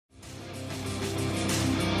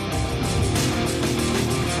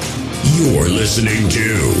You're listening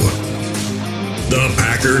to the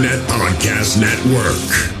Packernet Podcast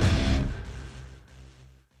Network.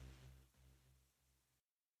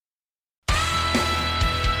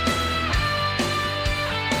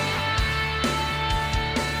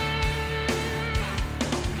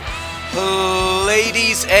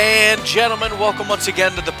 Ladies and gentlemen, welcome once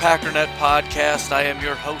again to the Packernet Podcast. I am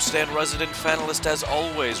your host and resident fanalist, as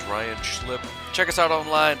always, Ryan Schlip. Check us out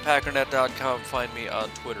online, packernet.com. Find me on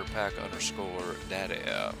Twitter,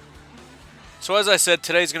 pack_daddy. So as I said,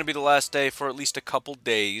 today's going to be the last day for at least a couple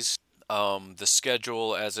days. The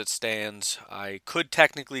schedule as it stands, I could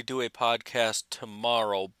technically do a podcast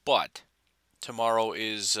tomorrow, but tomorrow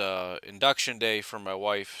is induction day for my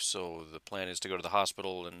wife, so the plan is to go to the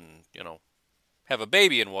hospital and, have a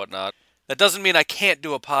baby and whatnot. That doesn't mean I can't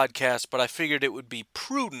do a podcast, but I figured it would be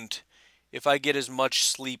prudent if I get as much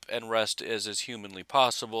sleep and rest as is humanly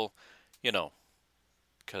possible,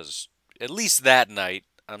 because at least that night,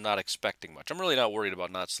 I'm not expecting much. I'm really not worried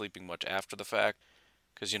about not sleeping much after the fact,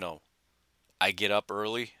 because, I get up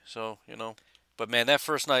early, so. But man, that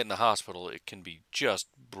first night in the hospital, it can be just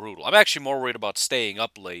brutal. I'm actually more worried about staying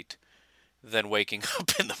up late than waking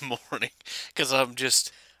up in the morning, because I'm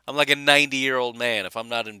like a 90-year-old man. If I'm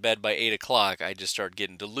not in bed by 8 o'clock, I just start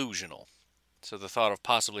getting delusional. So the thought of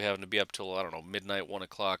possibly having to be up till, midnight, 1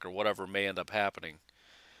 o'clock, or whatever may end up happening,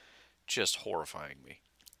 just horrifying me.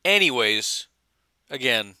 Anyways,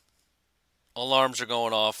 again, alarms are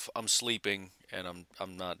going off, I'm sleeping, and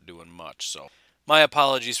I'm not doing much, so my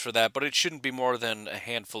apologies for that, but it shouldn't be more than a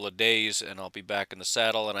handful of days, and I'll be back in the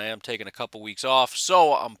saddle, and I am taking a couple weeks off,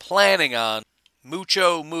 so I'm planning on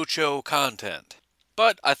mucho content.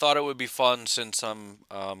 But I thought it would be fun, since I'm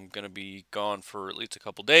going to be gone for at least a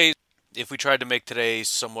couple days, if we tried to make today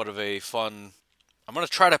somewhat of a fun. I'm going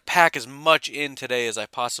to try to pack as much in today as I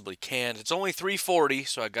possibly can. It's only 3:40,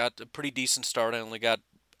 so I got a pretty decent start. I only got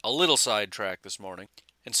a little sidetracked this morning.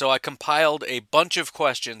 And so I compiled a bunch of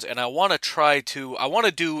questions, and I want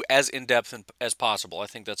to do as in-depth as possible. I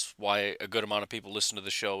think that's why a good amount of people listen to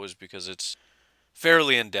the show, is because it's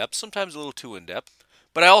fairly in-depth, sometimes a little too in-depth.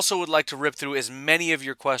 But I also would like to rip through as many of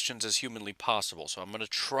your questions as humanly possible, so I'm going to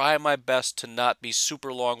try my best to not be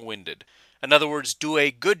super long-winded. In other words, do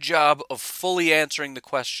a good job of fully answering the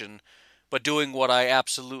question, but doing what I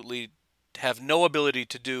absolutely have no ability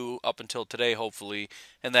to do up until today, hopefully,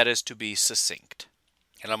 and that is to be succinct.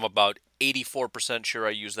 And I'm about 84% sure I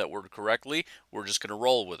used that word correctly. We're just going to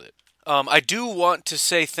roll with it. I do want to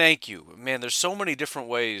say thank you. Man, there's so many different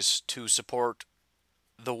ways to support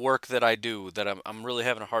the work that I do that I'm really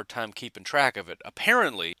having a hard time keeping track of it.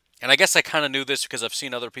 Apparently, and I guess I kind of knew this because I've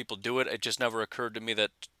seen other people do it, it just never occurred to me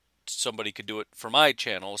that somebody could do it for my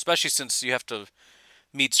channel, especially since you have to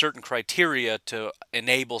meet certain criteria to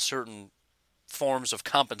enable certain forms of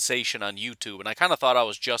compensation on YouTube, and I kind of thought I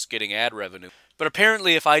was just getting ad revenue. But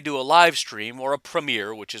apparently if I do a live stream or a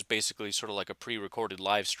premiere, which is basically sort of like a pre-recorded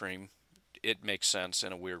live stream, it makes sense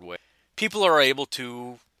in a weird way. People are able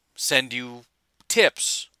to send you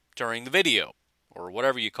tips during the video, or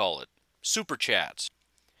whatever you call it, super chats.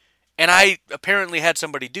 And I apparently had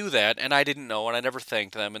somebody do that, and I didn't know, and I never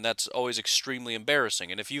thanked them, and that's always extremely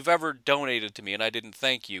embarrassing. And if you've ever donated to me and I didn't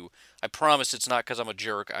thank you, I promise it's not because I'm a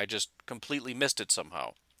jerk, I just completely missed it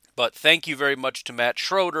somehow. But thank you very much to Matt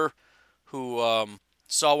Schroeder, who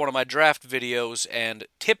saw one of my draft videos and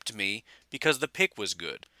tipped me because the pick was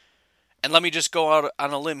good. And let me just go out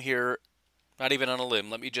on a limb here, not even on a limb,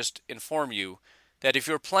 let me just inform you that if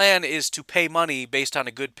your plan is to pay money based on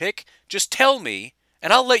a good pick, just tell me,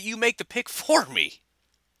 and I'll let you make the pick for me.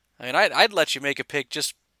 I mean, I'd let you make a pick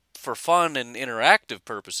just for fun and interactive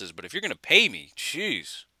purposes, but if you're going to pay me,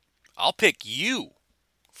 jeez, I'll pick you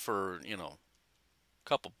for, a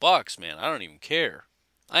couple bucks, man. I don't even care.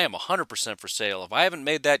 I am 100% for sale. If I haven't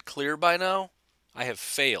made that clear by now, I have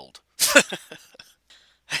failed.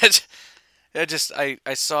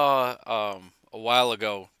 I saw a while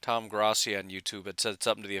ago, Tom Grossi on YouTube had said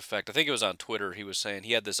something to the effect, I think it was on Twitter, he was saying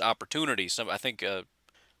he had this opportunity, a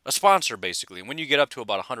sponsor basically, and when you get up to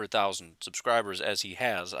about 100,000 subscribers, as he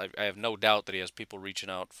has, I have no doubt that he has people reaching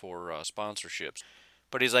out for sponsorships,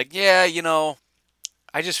 but he's like, yeah,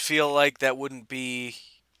 I just feel like that wouldn't be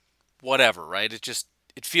whatever, right?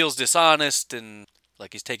 It feels dishonest, and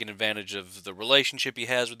like he's taking advantage of the relationship he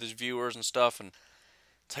has with his viewers and stuff, and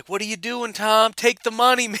it's like, what are you doing, Tom? Take the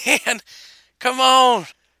money, man! Come on,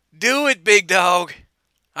 do it, big dog.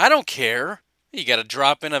 I don't care. You got to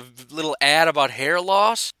drop in a little ad about hair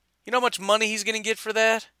loss. You know how much money he's going to get for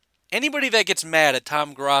that? Anybody that gets mad at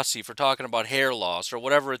Tom Grossi for talking about hair loss or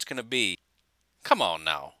whatever it's going to be, come on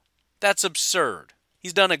now. That's absurd.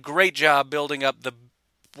 He's done a great job building up the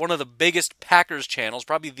one of the biggest Packers channels,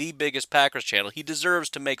 probably the biggest Packers channel. He deserves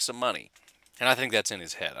to make some money. And I think that's in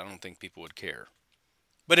his head. I don't think people would care.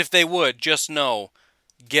 But if they would, just know,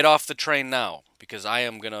 get off the train now, because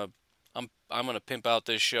I'm gonna pimp out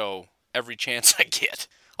this show every chance I get.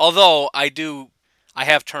 Although I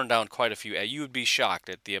have turned down quite a few ads. You would be shocked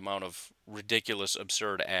at the amount of ridiculous,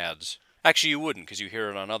 absurd ads. Actually, you wouldn't, because you hear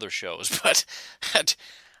it on other shows. But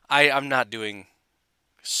I'm not doing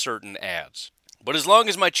certain ads. But as long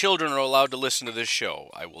as my children are allowed to listen to this show,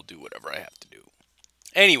 I will do whatever I have to do.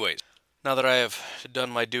 Anyways, now that I have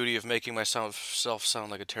done my duty of making myself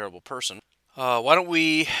sound like a terrible person, why don't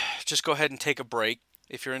we just go ahead and take a break?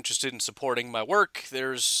 If you're interested in supporting my work,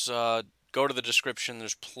 there's go to the description.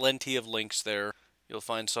 There's plenty of links there. You'll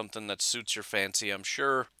find something that suits your fancy, I'm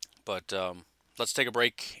sure. But let's take a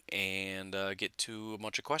break and get to a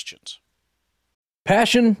bunch of questions.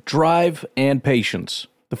 Passion, drive, and patience.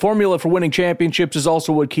 The formula for winning championships is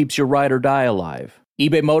also what keeps your ride or die alive.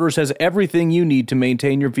 eBay Motors has everything you need to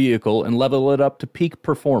maintain your vehicle and level it up to peak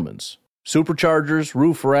performance. Superchargers,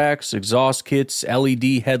 roof racks, exhaust kits,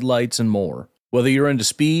 LED headlights, and more. Whether you're into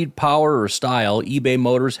speed, power, or style, eBay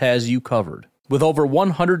Motors has you covered. With over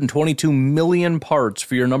 122 million parts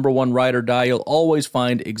for your number one ride or die, you'll always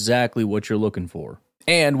find exactly what you're looking for.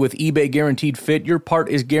 And with eBay Guaranteed Fit, your part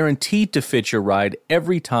is guaranteed to fit your ride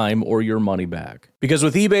every time or your money back. Because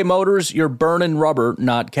with eBay Motors, you're burning rubber,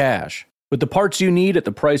 not cash. With the parts you need at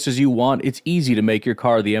the prices you want, it's easy to make your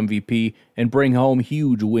car the MVP and bring home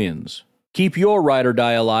huge wins. Keep your ride or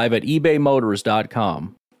die alive at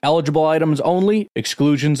ebaymotors.com. Eligible items only,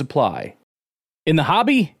 exclusions apply. In the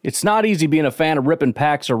hobby, it's not easy being a fan of ripping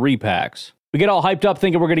packs or repacks. We get all hyped up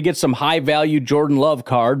thinking we're going to get some high-value Jordan Love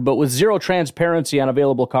card, but with zero transparency on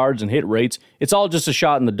available cards and hit rates, it's all just a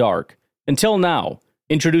shot in the dark. Until now,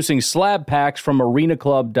 introducing Slab Packs from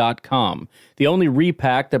ArenaClub.com, the only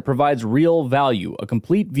repack that provides real value, a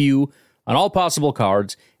complete view on all possible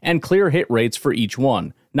cards, and clear hit rates for each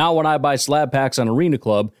one. Now when I buy Slab Packs on Arena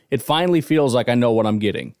Club, it finally feels like I know what I'm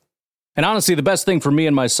getting. And honestly, the best thing for me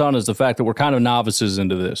and my son is the fact that we're kind of novices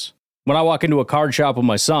into this. When I walk into a card shop with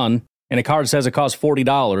my son, and a card says it costs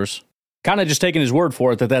 $40, kind of just taking his word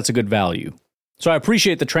for it that that's a good value. So I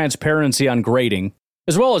appreciate the transparency on grading,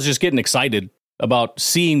 as well as just getting excited about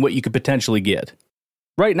seeing what you could potentially get.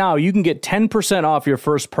 Right now, you can get 10% off your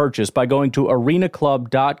first purchase by going to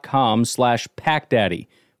arenaclub.com/packdaddy.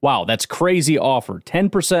 Wow, that's crazy offer.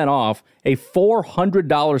 10% off a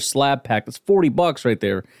 $400 slab pack. That's $40 right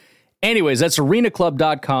there. Anyways, that's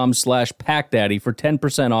arenaclub.com/packdaddy for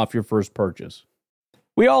 10% off your first purchase.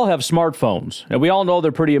 We all have smartphones, and we all know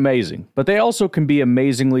they're pretty amazing, but they also can be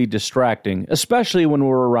amazingly distracting, especially when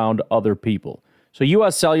we're around other people. So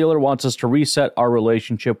US Cellular wants us to reset our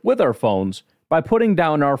relationship with our phones by putting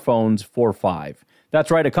down our phones for $5.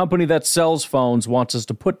 That's right, a company that sells phones wants us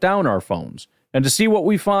to put down our phones. And to see what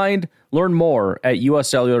we find, learn more at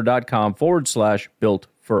uscellular.com/built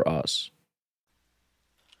for us.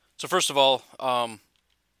 So first of all,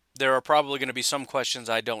 there are probably going to be some questions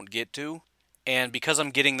I don't get to. And because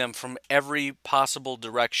I'm getting them from every possible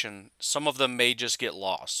direction, some of them may just get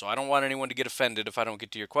lost. So I don't want anyone to get offended if I don't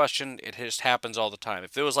get to your question. It just happens all the time.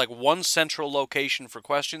 If there was like one central location for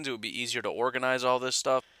questions, it would be easier to organize all this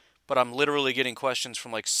stuff. But I'm literally getting questions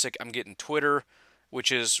from I'm getting Twitter,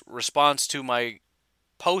 which is response to my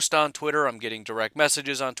post on Twitter. I'm getting direct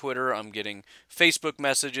messages on Twitter. I'm getting Facebook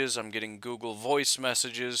messages. I'm getting Google Voice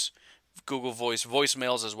messages, Google Voice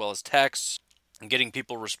voicemails, as well as texts. I'm getting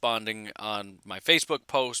people responding on my Facebook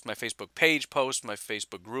post, my Facebook page post, my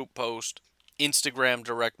Facebook group post, Instagram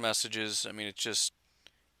direct messages. I mean, it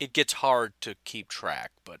gets hard to keep track.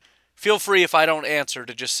 But feel free, if I don't answer,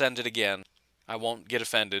 to just send it again. I won't get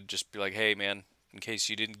offended. Just be like, hey, man, in case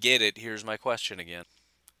you didn't get it, here's my question again.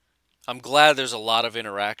 I'm glad there's a lot of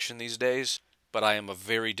interaction these days, but I am a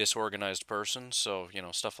very disorganized person, so,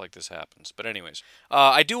 stuff like this happens. But anyways,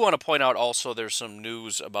 I do want to point out also there's some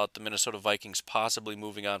news about the Minnesota Vikings possibly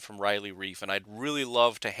moving on from Riley Reiff, and I'd really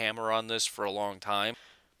love to hammer on this for a long time,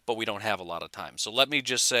 but we don't have a lot of time. So let me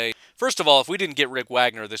just say, first of all, if we didn't get Rick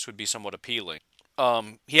Wagner, this would be somewhat appealing.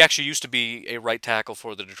 He actually used to be a right tackle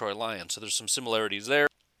for the Detroit Lions, so there's some similarities there.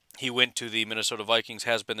 He went to the Minnesota Vikings,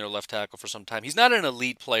 has been their left tackle for some time. He's not an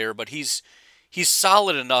elite player, but he's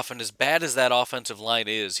solid enough, and as bad as that offensive line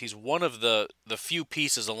is, he's one of the few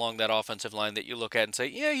pieces along that offensive line that you look at and say,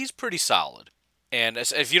 yeah, he's pretty solid. And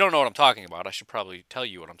if you don't know what I'm talking about, I should probably tell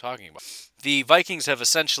you what I'm talking about. The Vikings have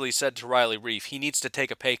essentially said to Riley Reiff, he needs to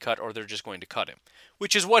take a pay cut or they're just going to cut him,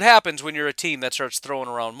 which is what happens when you're a team that starts throwing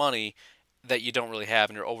around money that you don't really have,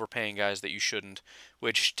 and you're overpaying guys that you shouldn't.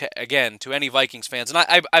 Which, again, to any Vikings fans,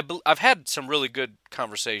 and I've had some really good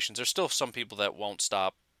conversations. There's still some people that won't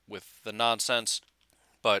stop with the nonsense,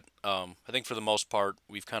 but I think for the most part,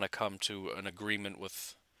 we've kind of come to an agreement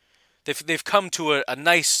with. They've come to a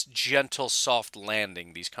nice, gentle, soft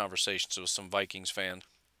landing. These conversations with some Vikings fans.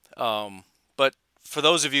 But for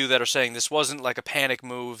those of you that are saying this wasn't like a panic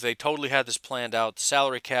move, they totally had this planned out. The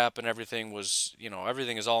salary cap and everything was,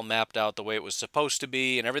 everything is all mapped out the way it was supposed to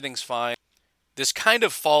be, and everything's fine. This kind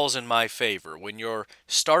of falls in my favor when your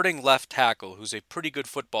starting left tackle, who's a pretty good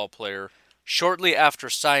football player, shortly after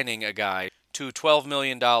signing a guy to $12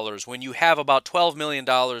 million, when you have about $12 million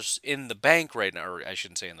in the bank right now, or I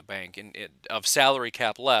shouldn't say in the bank, of salary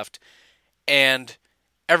cap left, and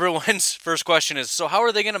everyone's first question is, so how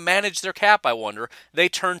are they going to manage their cap, I wonder? They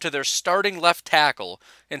turn to their starting left tackle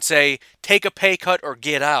and say, take a pay cut or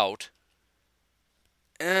get out.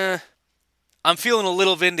 I'm feeling a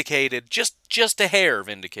little vindicated, just a hair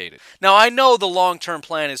vindicated. Now, I know the long-term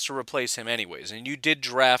plan is to replace him anyways, and you did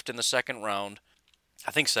draft in the second round,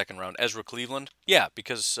 Ezra Cleveland. Yeah,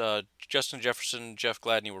 because Justin Jefferson, Jeff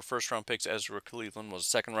Gladney were first-round picks. Ezra Cleveland was a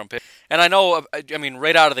second-round pick. And I know,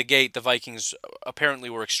 right out of the gate, the Vikings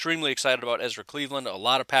apparently were extremely excited about Ezra Cleveland. A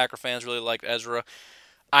lot of Packer fans really liked Ezra.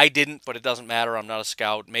 I didn't, but it doesn't matter. I'm not a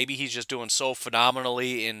scout. Maybe he's just doing so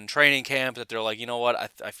phenomenally in training camp that they're like, you know what,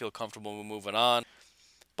 I feel comfortable moving on.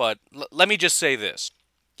 But let me just say this.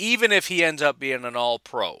 Even if he ends up being an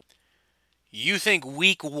all-pro, you think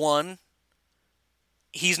week one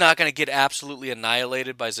he's not going to get absolutely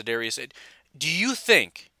annihilated by Za'Darius? Do you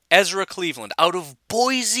think Ezra Cleveland, out of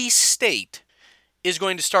Boise State, is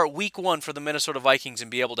going to start week one for the Minnesota Vikings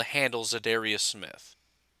and be able to handle Za'Darius Smith?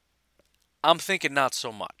 I'm thinking not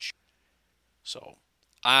so much. So,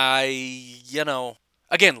 again,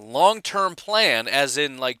 long-term plan, as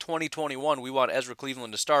in like 2021, we want Ezra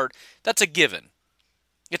Cleveland to start, that's a given.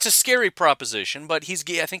 It's a scary proposition, but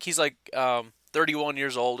I think he's like 31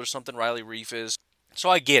 years old or something, Riley Reef is. So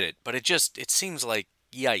I get it, but it seems like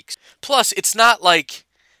yikes. Plus, it's not like,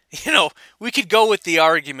 we could go with the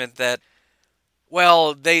argument that,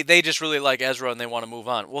 well, they just really like Ezra and they want to move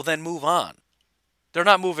on. Well, then move on. They're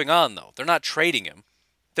not moving on, though. They're not trading him.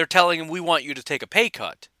 They're telling him, we want you to take a pay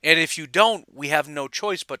cut. And if you don't, we have no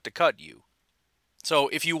choice but to cut you. So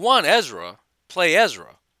if you want Ezra, play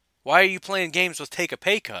Ezra. Why are you playing games with take a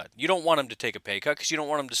pay cut? You don't want him to take a pay cut because you don't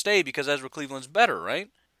want him to stay because Ezra Cleveland's better, right?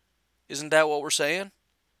 Isn't that what we're saying?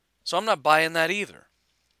 So I'm not buying that either.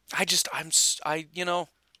 There's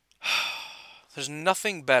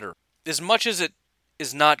nothing better. As much as it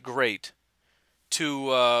is not great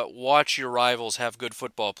to watch your rivals have good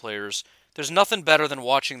football players, there's nothing better than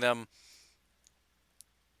watching them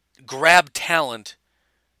grab talent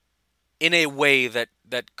in a way that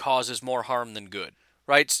causes more harm than good,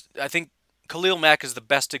 right? I think Khalil Mack is the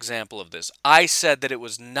best example of this. I said that it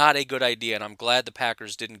was not a good idea, and I'm glad the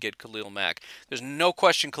Packers didn't get Khalil Mack. There's no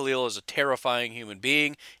question Khalil is a terrifying human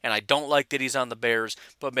being, and I don't like that he's on the Bears,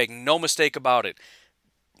 but make no mistake about it,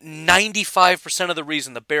 95% of the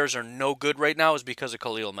reason the Bears are no good right now is because of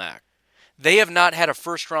Khalil Mack. They have not had a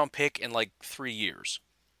first-round pick in like 3 years.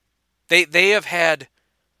 They have had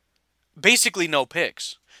basically no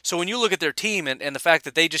picks. So when you look at their team and the fact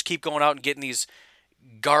that they just keep going out and getting these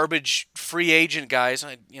garbage free agent guys,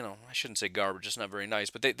 I shouldn't say garbage, it's not very nice,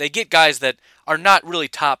 but they get guys that are not really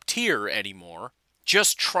top tier anymore,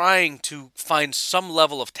 just trying to find some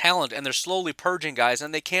level of talent, and they're slowly purging guys,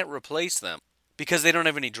 and they can't replace them because they don't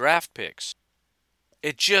have any draft picks.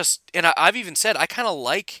 I've even said, I kind of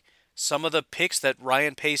like some of the picks that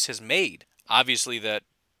Ryan Pace has made. Obviously, that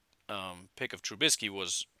pick of Trubisky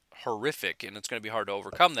was horrific, and it's going to be hard to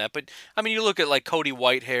overcome that. But, you look at like Cody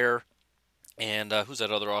Whitehair, and who's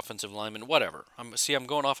that other offensive lineman? Whatever. I'm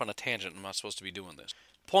going off on a tangent. I'm not supposed to be doing this.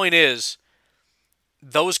 Point is,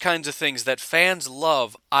 those kinds of things that fans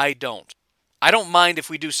love, I don't. I don't mind if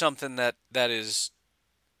we do something that is,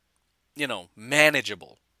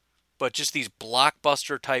 manageable. But just these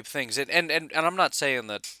blockbuster type things. And I'm not saying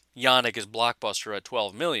that Yannick is blockbuster at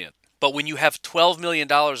 $12 million. But when you have $12 million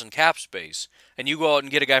in cap space, and you go out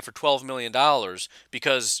and get a guy for $12 million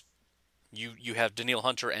because you have Danielle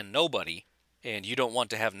Hunter and nobody, and you don't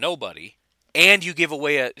want to have nobody, and you give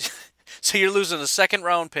away so you're losing a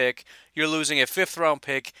second-round pick, you're losing a fifth-round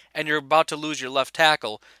pick, and you're about to lose your left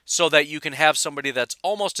tackle so that you can have somebody that's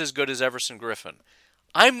almost as good as Everson Griffin.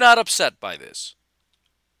 I'm not upset by this.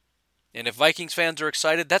 And if Vikings fans are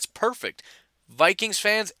excited, that's perfect. Vikings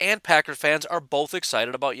fans and Packers fans are both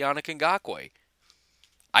excited about Yannick Ngakoue.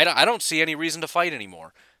 I don't see any reason to fight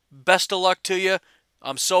anymore. Best of luck to you.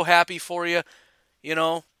 I'm so happy for you.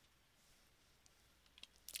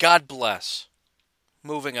 God bless.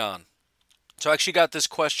 Moving on. So I actually got this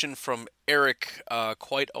question from Eric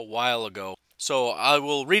quite a while ago. So I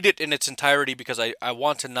will read it in its entirety because I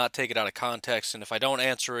want to not take it out of context. And if I don't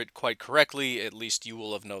answer it quite correctly, at least you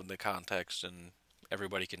will have known the context and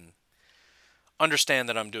everybody can understand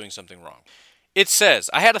that I'm doing something wrong. It says,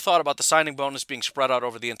 I had a thought about the signing bonus being spread out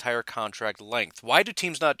over the entire contract length. Why do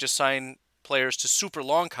teams not just sign players to super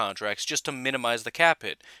long contracts just to minimize the cap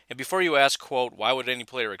hit? And before you ask, quote, why would any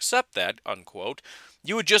player accept that, unquote,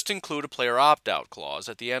 you would just include a player opt-out clause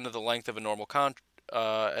at the end of the length of a normal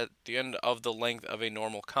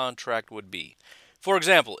contract would be. For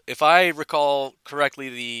example, if I recall correctly,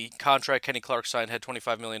 the contract Kenny Clark signed had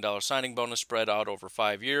 $25 million signing bonus spread out over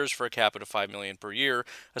 5 years for a cap of $5 million per year.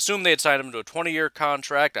 Assume they had signed him to a 20-year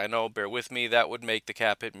contract. I know, bear with me, that would make the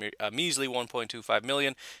cap hit a measly $1.25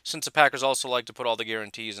 million. Since the Packers also like to put all the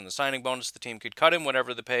guarantees in the signing bonus, the team could cut him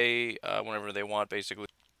whenever they want, basically.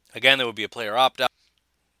 Again, there would be a player opt-out.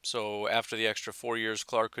 So after the extra 4 years,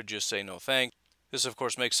 Clark could just say no thanks. This, of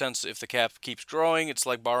course, makes sense if the cap keeps growing. It's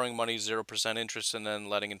like borrowing money, 0% interest, and then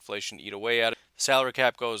letting inflation eat away at it. The salary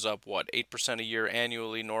cap goes up, 8% a year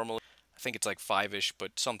annually normally? I think it's like 5-ish,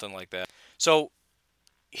 but something like that. So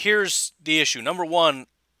here's the issue. Number one,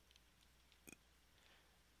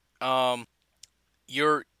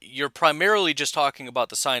 you're primarily just talking about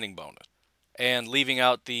the signing bonus and leaving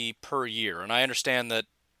out the per year. And I understand that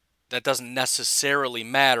doesn't necessarily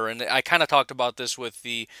matter. And I kind of talked about this with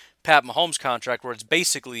the Pat Mahomes contract where it's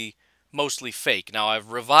basically mostly fake. Now,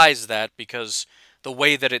 I've revised that because the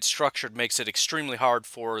way that it's structured makes it extremely hard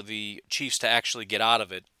for the Chiefs to actually get out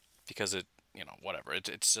of it because whatever.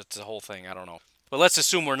 It's a whole thing. I don't know. But let's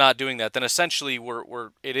assume we're not doing that. Then essentially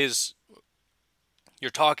you're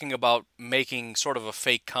talking about making sort of a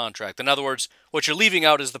fake contract. In other words, what you're leaving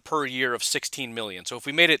out is the per year of $16 million. So if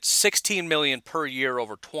we made it $16 million per year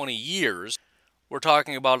over 20 years, we're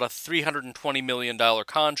talking about a $320 million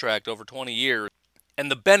contract over 20 years.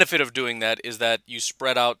 And the benefit of doing that is that you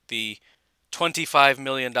spread out the $25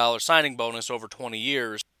 million signing bonus over 20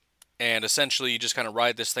 years. And essentially you just kind of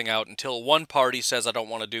ride this thing out until one party says, I don't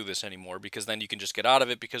want to do this anymore, because then you can just get out of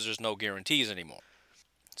it because there's no guarantees anymore.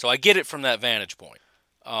 So I get it from that vantage point.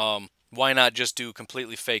 Why not just do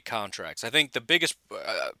completely fake contracts? I think the biggest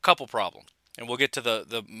couple problems, and we'll get to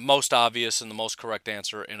the most obvious and the most correct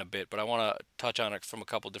answer in a bit, but I want to touch on it from a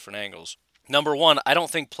couple different angles. Number one, I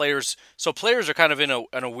don't think players are kind of in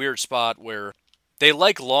a weird spot where they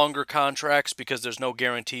like longer contracts because there's no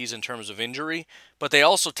guarantees in terms of injury, but they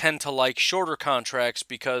also tend to like shorter contracts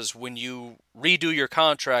because when you redo your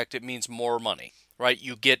contract, it means more money, right?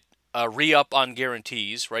 You get a re-up on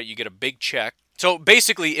guarantees, right? You get a big check. So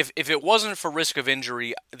basically, if it wasn't for risk of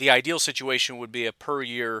injury, the ideal situation would be a per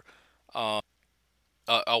year, a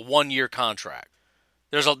 1-year contract.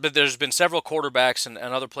 There's been several quarterbacks and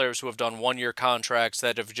other players who have done 1-year contracts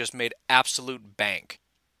that have just made absolute bank.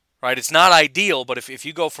 Right? It's not ideal, but if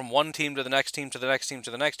you go from one team to the next team to the next team to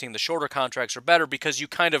the next team, the shorter contracts are better because you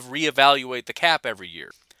kind of reevaluate the cap every year.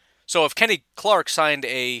 So if Kenny Clark signed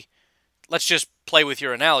let's just play with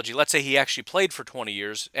your analogy. Let's say he actually played for 20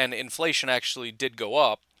 years and inflation actually did go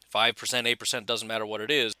up, 5%, 8%, doesn't matter what it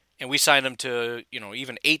is, and we signed him to,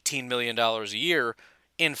 even $18 million a year.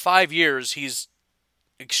 In 5 years, he's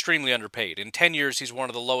extremely underpaid. In 10 years, he's one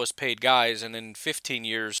of the lowest paid guys, and in 15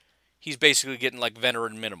 years, he's basically getting like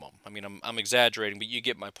veteran minimum. I mean, I'm exaggerating, but you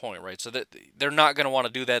get my point, right? So that they're not going to want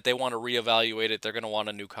to do that. They want to reevaluate it. They're going to want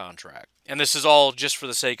a new contract. And this is all just for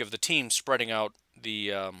the sake of the team spreading out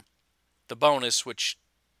the bonus, which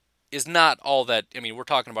is not all that. I mean, we're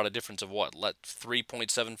talking about a difference of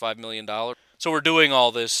 $3.75 million. So we're doing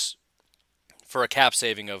all this for a cap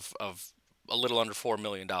saving of a little under $4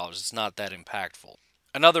 million. It's not that impactful.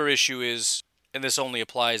 Another issue is, and this only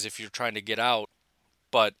applies if you're trying to get out,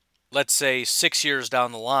 but let's say 6 years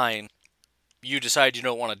down the line, you decide you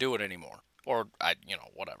don't want to do it anymore, or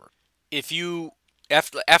whatever. If you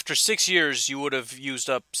after 6 years, you would have used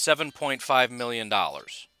up $7.5 million.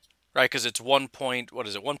 Right, because it's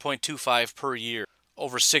 1.25 per year.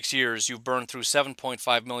 Over 6 years, you've burned through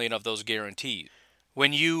 $7.5 million of those guarantees.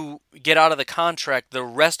 When you get out of the contract, the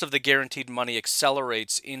rest of the guaranteed money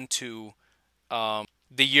accelerates into the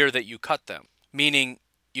year that you cut them. Meaning,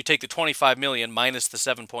 you take the $25 million minus the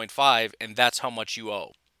 $7.5, and that's how much you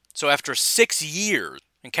owe. So after 6 years,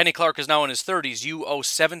 and Kenny Clark is now in his 30s, you owe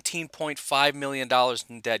 $17.5 million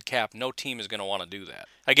in dead cap. No team is going to want to do that.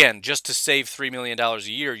 Again, just to save $3 million a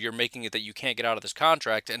year, you're making it that you can't get out of this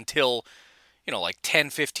contract until, like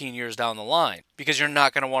 10, 15 years down the line, because you're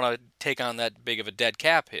not going to want to take on that big of a dead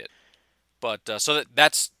cap hit. But so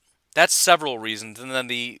that's That's several reasons. And then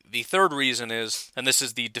the third reason is, and this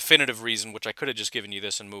is the definitive reason, which I could have just given you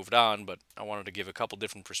this and moved on, but I wanted to give a couple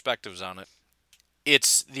different perspectives on it.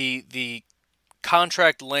 It's the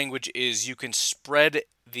contract language is you can spread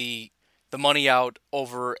the money out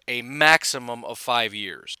over a maximum of 5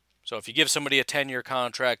 years. So if you give somebody a 10-year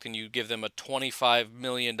contract and you give them a $25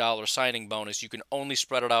 million signing bonus, you can only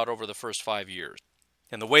spread it out over the first 5 years.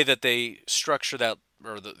 And the way that they structure that,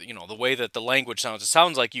 or the way that the language sounds, it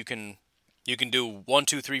sounds like you can do 1,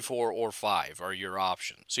 2, 3, 4, or 5 are your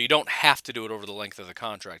options. So you don't have to do it over the length of the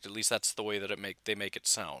contract. At least that's the way that they make it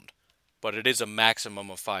sound. But it is a maximum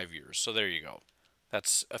of 5 years. So there you go.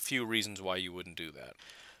 That's a few reasons why you wouldn't do that.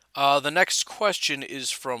 The next question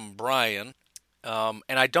is from Brian, and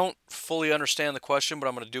I don't fully understand the question, but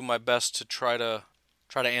I'm going to do my best to try to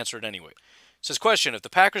answer it anyway. It says, question: if the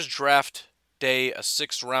Packers draft day a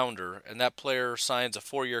 6th rounder and that player signs a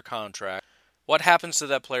 4-year contract, what happens to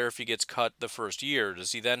that player if he gets cut the first year?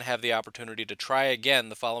 Does he then have the opportunity to try again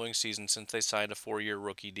the following season since they signed a 4-year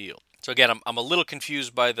rookie deal? So again, I'm a little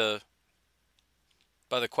confused by the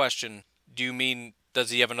question. Do you mean,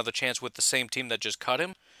 does he have another chance with the same team that just cut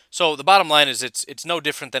him? So the bottom line is it's no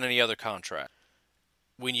different than any other contract.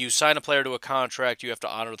 When you sign a player to a contract, you have to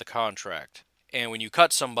honor the contract. And when you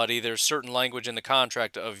cut somebody, there's certain language in the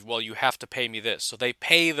contract of, well, you have to pay me this. So they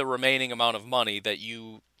pay the remaining amount of money that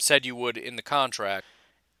you said you would in the contract,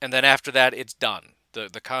 and then after that, it's done.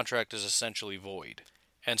 The contract is essentially void.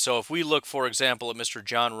 And so if we look, for example, at Mr.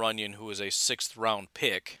 Jon Runyan, who is a 6th-round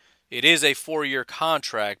pick, it is a 4-year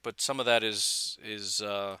contract, but some of that is there's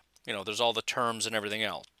all the terms and everything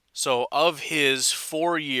else. So of his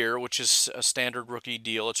 4-year, which is a standard rookie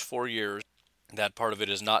deal, it's 4 years, that part of it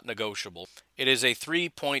is not negotiable. It is a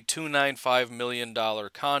 $3.295 million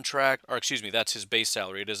contract, or excuse me, that's his base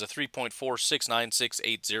salary. It is a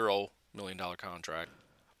 $3.469680 million contract.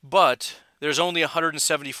 But there's only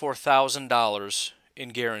 $174,000 in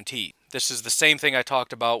guarantee. This is the same thing I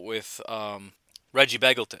talked about with Reggie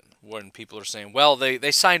Begelton, when people are saying, well,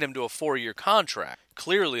 they signed him to a 4-year contract.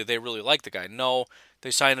 Clearly, they really like the guy. No,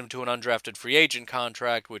 they signed him to an undrafted free agent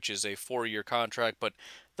contract, which is a 4-year contract, but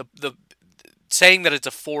the saying that it's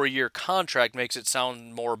a 4-year contract makes it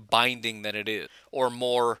sound more binding than it is, or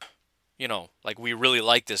more, like we really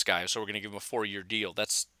like this guy, so we're going to give him a 4-year deal.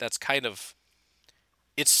 That's kind of,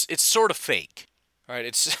 it's sort of fake, right?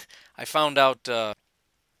 I found out, I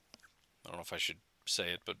don't know if I should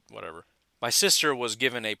say it, but whatever. My sister was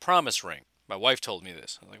given a promise ring. My wife told me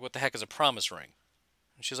this. I'm like, what the heck is a promise ring?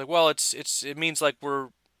 And she's like, well, it means like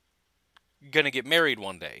we're going to get married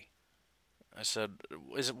one day. I said,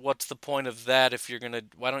 what's the point of that if you're going to,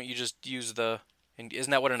 why don't you just use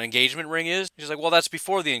isn't that what an engagement ring is? She's like, well, that's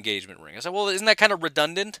before the engagement ring. I said, well, isn't that kind of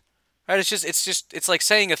redundant? Right? It's like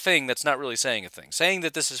saying a thing that's not really saying a thing. Saying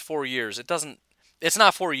that this is 4 years, it's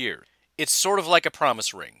not 4 years. It's sort of like a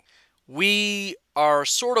promise ring. We are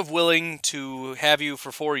sort of willing to have you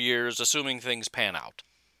for 4 years, assuming things pan out.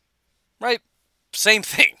 Right? Same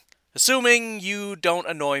thing. Assuming you don't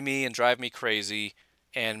annoy me and drive me crazy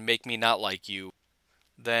and make me not like you,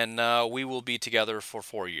 then we will be together for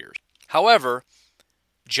 4 years. However,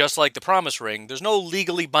 just like the promise ring, there's no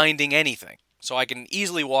legally binding anything. So I can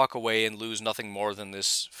easily walk away and lose nothing more than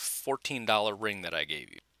this $14 ring that I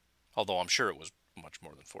gave you. Although I'm sure it was much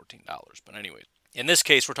more than $14. But anyway, in this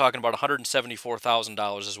case, we're talking about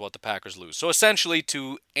 $174,000 is what the Packers lose. So essentially,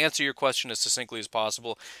 to answer your question as succinctly as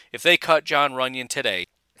possible, if they cut Jon Runyan today,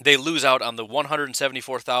 they lose out on the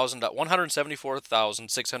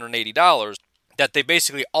 $174,680 that they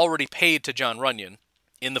basically already paid to Jon Runyan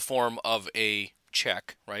in the form of a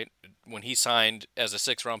check, right? When he signed as a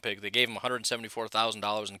 6th-round pick, they gave him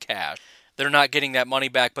 $174,000 in cash. They're not getting that money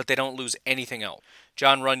back, but they don't lose anything else.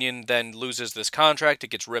 Jon Runyan then loses this contract. It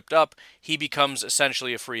gets ripped up. He becomes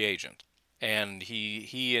essentially a free agent. And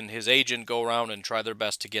he and his agent go around and try their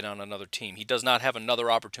best to get on another team. He does not have another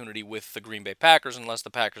opportunity with the Green Bay Packers unless the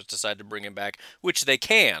Packers decide to bring him back, which they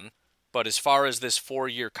can. But as far as this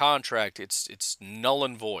 4-year contract, it's null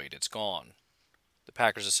and void. It's gone. The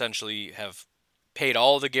Packers essentially have paid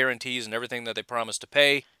all the guarantees and everything that they promised to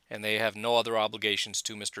pay, and they have no other obligations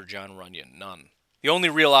to Mr. Jon Runyan. None.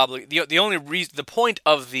 The point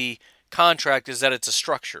of the contract is that it's a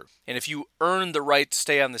structure. And if you earn the right to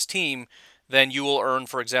stay on this team, then you will earn,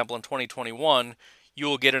 for example, in 2021, you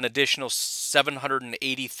will get an additional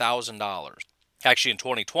 $780,000. Actually, in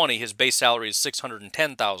 2020, his base salary is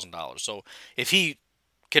 $610,000. So if he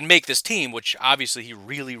can make this team, which obviously he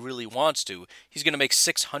really, really wants to, he's going to make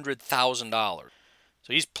 $600,000.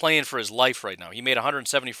 So he's playing for his life right now. He made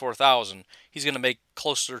 $174,000. He's going to make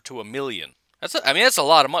closer to $1 million. That's a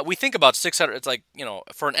lot of money. We think about 600. It's like,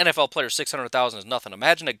 for an NFL player, 600,000 is nothing.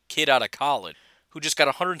 Imagine a kid out of college who just got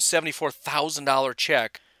a $174,000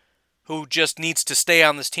 check, who just needs to stay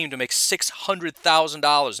on this team to make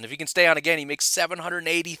 $600,000, and if he can stay on again, he makes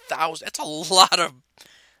 $780,000. That's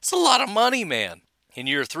a lot of money, man. In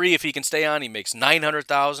year 3, if he can stay on, he makes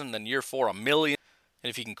 $900,000. Then year 4, $1 million. And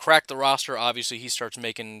if he can crack the roster, obviously he starts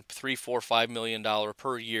making $3, $4, $5 million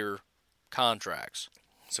per year contracts.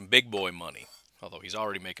 Some big boy money. Although he's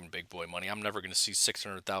already making big boy money. I'm never going to see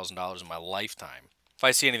 $600,000 in my lifetime. If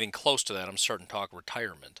I see anything close to that, I'm starting to talk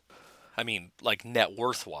retirement. I mean, like net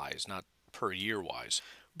worth wise, not per year wise.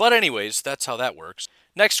 But anyways, that's how that works.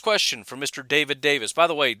 Next question from Mr. David Davis. By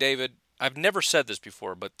the way, David, I've never said this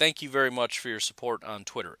before, but thank you very much for your support on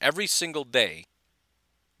Twitter. Every single day,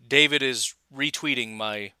 David is retweeting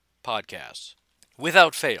my podcasts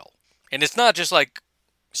without fail. And it's not just like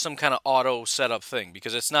some kind of auto setup thing,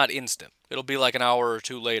 because it's not instant. It'll be like an hour or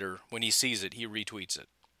two later when he sees it, he retweets it.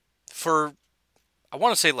 For, I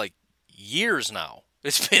want to say like years now,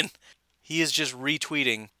 he is just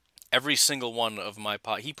retweeting every single one of my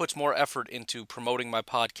He puts more effort into promoting my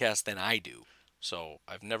podcast than I do. So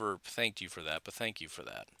I've never thanked you for that, but thank you for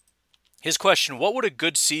that. His question, what would a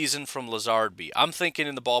good season from Lazard be? I'm thinking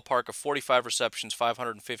in the ballpark of 45 receptions,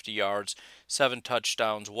 550 yards, 7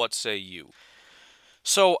 touchdowns. What say you?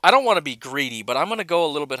 So I don't want to be greedy, but I'm going to go a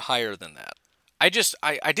little bit higher than that. I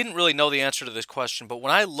didn't really know the answer to this question, but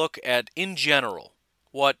when I look at, in general,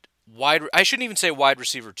 I shouldn't even say wide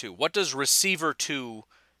receiver 2. What does receiver 2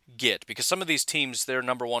 get? Because some of these teams, their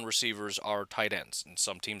number 1 receivers are tight ends. And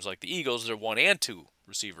some teams like the Eagles, their 1 and 2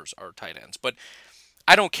 receivers are tight ends. But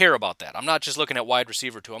I don't care about that. I'm not just looking at wide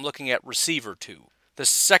receiver 2. I'm looking at receiver 2. The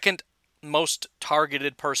second most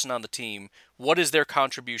targeted person on the team, what is their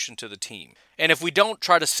contribution to the team? And if we don't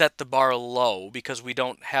try to set the bar low because we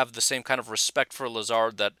don't have the same kind of respect for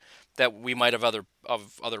Lazard that we might have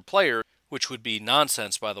other players, which would be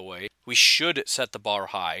nonsense, by the way, we should set the bar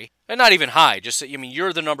high. And not even high, just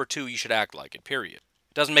you're the number 2, you should act like it, period.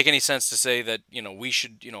 It doesn't make any sense to say that,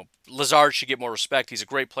 Lazard should get more respect, he's a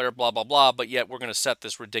great player, blah, blah, blah, but yet we're going to set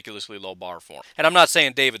this ridiculously low bar for him. And I'm not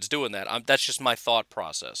saying David's doing that. That's just my thought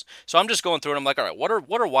process. So I'm just going through and I'm like, all right, what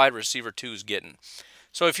are wide receiver 2s getting?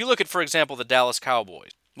 So if you look at, for example, the Dallas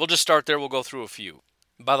Cowboys, we'll just start there, we'll go through a few.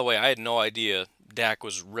 By the way, I had no idea Dak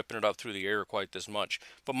was ripping it up through the air quite this much.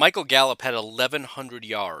 But Michael Gallup had 1,100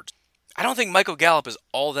 yards. I don't think Michael Gallup is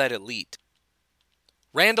all that elite.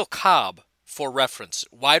 Randall Cobb, for reference,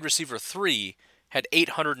 wide receiver 3, had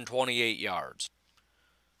 828 yards.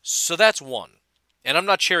 So that's one. And I'm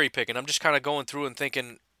not cherry picking. I'm just kind of going through and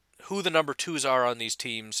thinking who the number 2s are on these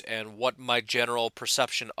teams and what my general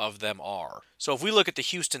perception of them are. So if we look at the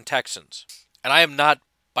Houston Texans, and I am not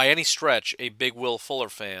by any stretch a big Will Fuller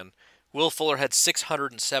fan, Will Fuller had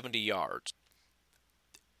 670 yards.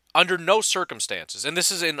 Under no circumstances, and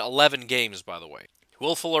this is in 11 games, by the way,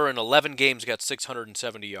 Will Fuller in 11 games got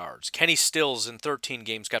 670 yards. Kenny Stills in 13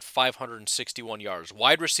 games got 561 yards.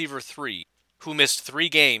 Wide receiver 3, who missed 3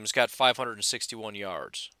 games, got 561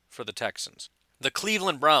 yards for the Texans. The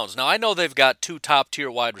Cleveland Browns. Now, I know they've got 2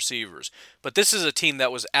 top-tier wide receivers, but this is a team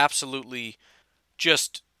that was absolutely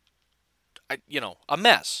just, a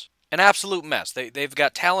mess. An absolute mess. They've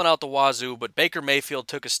got talent out the wazoo, but Baker Mayfield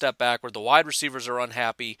took a step backward. The wide receivers are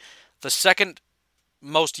unhappy. The second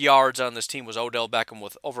most yards on this team was Odell Beckham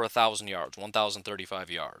with over 1,000 yards, 1,035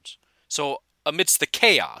 yards. So amidst the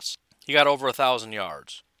chaos, he got over 1,000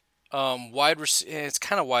 yards. It's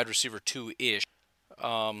kind of wide receiver 2-ish.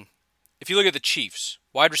 If you look at the Chiefs,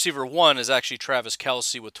 wide receiver 1 is actually Travis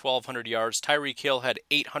Kelce with 1,200 yards. Tyreek Hill had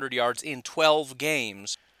 800 yards in 12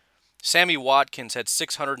 games. Sammy Watkins had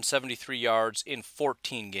 673 yards in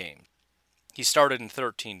 14 games. He started in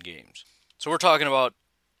 13 games. So we're talking about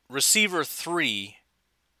receiver 3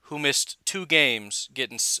 who missed 2 games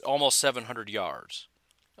getting almost 700 yards.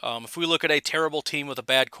 If we look at a terrible team with a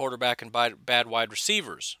bad quarterback and bad wide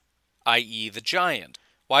receivers, i.e. the Giants,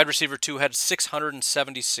 wide receiver 2 had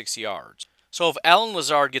 676 yards. So if Allen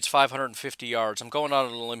Lazard gets 550 yards, I'm going out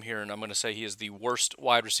on a limb here and I'm going to say he is the worst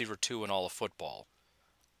wide receiver 2 in all of football.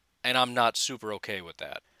 And I'm not super okay with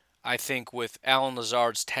that. I think with Allen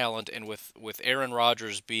Lazard's talent and with Aaron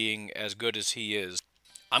Rodgers being as good as he is,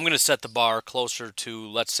 I'm going to set the bar closer to,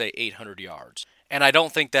 let's say, 800 yards. And I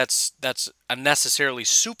don't think that's a necessarily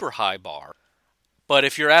super high bar. But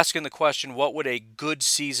if you're asking the question, what would a good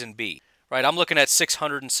season be? Right, I'm looking at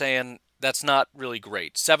 600 and saying that's not really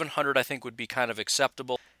great. 700 I think would be kind of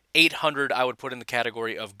acceptable. 800 I would put in the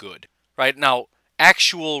category of good. Right, now,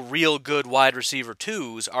 actual real good wide receiver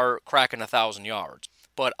 2s are cracking 1,000 yards.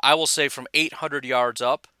 But I will say from 800 yards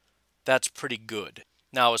up, that's pretty good.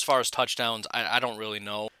 Now, as far as touchdowns, I don't really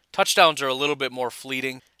know. Touchdowns are a little bit more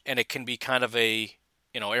fleeting, and it can be kind of a,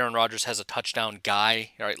 Aaron Rodgers has a touchdown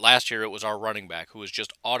guy. All right, last year it was our running back who was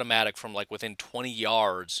just automatic from like within 20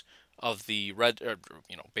 yards of the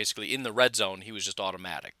basically in the red zone, he was just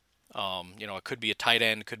automatic. It could be a tight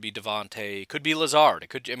end, could be Devontae, could be Lazard.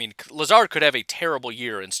 Lazard could have a terrible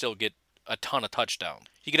year and still get a ton of touchdowns.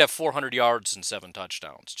 He could have 400 yards and 7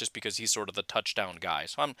 touchdowns just because he's sort of the touchdown guy.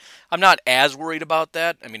 So I'm not as worried about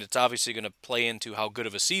that. I mean, it's obviously going to play into how good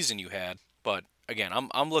of a season you had, but again,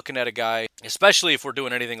 I'm looking at a guy, especially if we're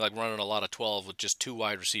doing anything like running a lot of 12 with just 2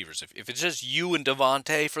 wide receivers. If it's just you and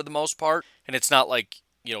Devontae for the most part, and it's not like,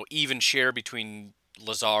 even share between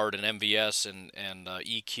Lazard and MVS and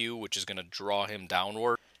EQ, which is going to draw him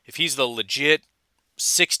downward. If he's the legit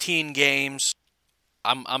 16 games,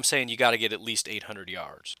 I'm saying you got to get at least 800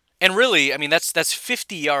 yards. And really, I mean, that's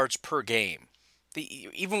 50 yards per game.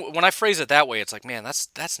 Even when I phrase it that way, it's like, man,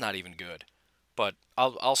 that's not even good. But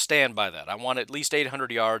I'll stand by that. I want at least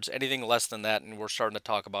 800 yards. Anything less than that, and we're starting to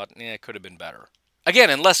talk about, it could have been better.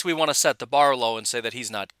 Again, unless we want to set the bar low and say that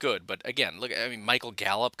he's not good. But again, look, Michael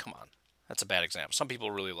Gallup, come on. That's a bad example. Some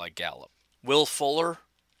people really like Gallup. Will Fuller.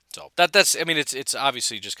 So it's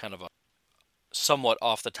obviously just kind of a somewhat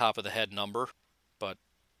off the top of the head number, but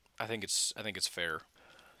I think it's fair.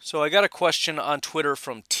 So I got a question on Twitter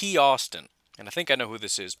from T. Austin, and I think I know who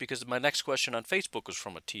this is because my next question on Facebook was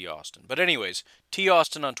from a T. Austin. But anyways, T.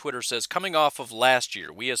 Austin on Twitter says, coming off of last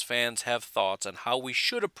year, we as fans have thoughts on how we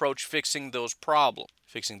should approach fixing their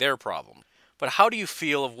problem. But how do you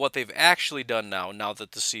feel of what they've actually done now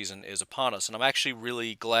that the season is upon us? And I'm actually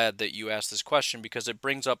really glad that you asked this question because it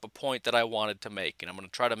brings up a point that I wanted to make. And I'm going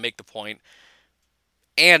to try to make the point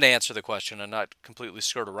and answer the question and not completely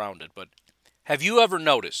skirt around it. But have you ever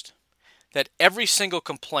noticed that every single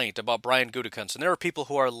complaint about Brian Gutekunst, and there are people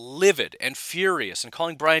who are livid and furious and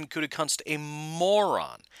calling Brian Gutekunst a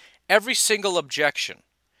moron, every single objection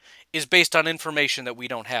is based on information that we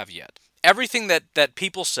don't have yet. Everything that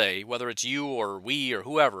people say, whether it's you or we or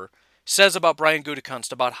whoever, says about Brian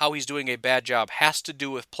Gutekunst about how he's doing a bad job has to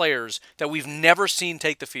do with players that we've never seen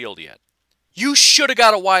take the field yet. You should have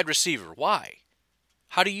got a wide receiver. Why?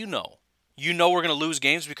 How do you know? You know we're going to lose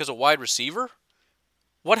games because of wide receiver?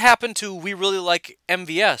 What happened to we really like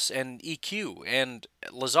MVS and EQ and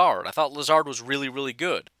Lazard? I thought Lazard was really, really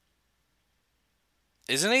good.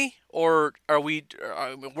 Isn't he? Or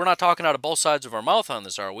we're not talking out of both sides of our mouth on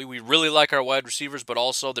this, are we? We really like our wide receivers, but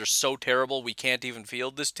also they're so terrible we can't even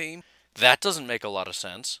field this team? That doesn't make a lot of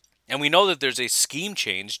sense. And we know that there's a scheme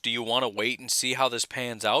change. Do you want to wait and see how this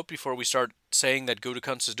pans out before we start saying that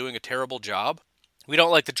Gutekunst is doing a terrible job? We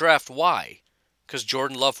don't like the draft. Why? Because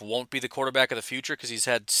Jordan Love won't be the quarterback of the future because he's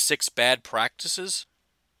had 6 bad practices?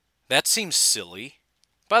 That seems silly.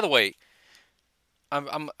 By the way,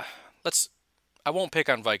 I won't pick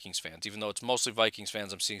on Vikings fans, even though it's mostly Vikings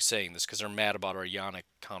fans I'm seeing saying this because they're mad about our Yannick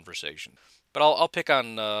conversation. But I'll pick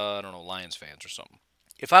on, Lions fans or something.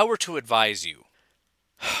 If I were to advise you,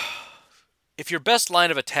 if your best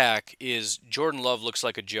line of attack is Jordan Love looks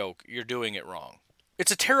like a joke, you're doing it wrong.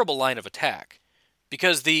 It's a terrible line of attack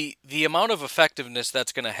because the amount of effectiveness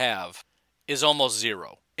that's going to have is almost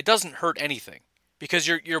zero. It doesn't hurt anything because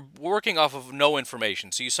you're working off of no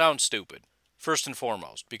information, so you sound stupid, first and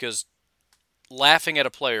foremost, because laughing at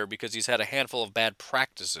a player because he's had a handful of bad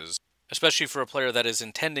practices, especially for a player that is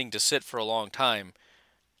intending to sit for a long time.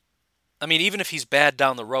 I mean, even if he's bad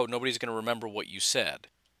down the road, nobody's going to remember what you said.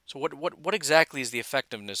 So what exactly is the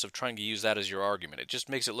effectiveness of trying to use that as your argument? It just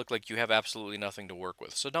makes it look like you have absolutely nothing to work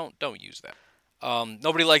with. So don't use that.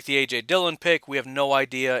 Nobody liked the A.J. Dillon pick. We have no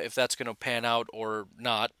idea if that's going to pan out or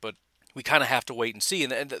not, but we kind of have to wait and see.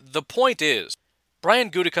 And the point is,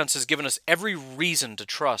 Brian Gutekunst has given us every reason to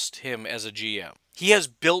trust him as a GM. He has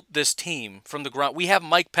built this team from the ground. We have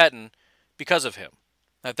Mike Pettin because of him.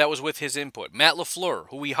 That was with his input. Matt LaFleur,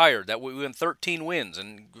 who we hired, that we won 13 wins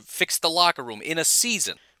and fixed the locker room in a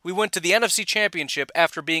season. We went to the NFC Championship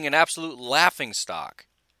after being an absolute laughingstock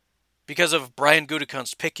because of Brian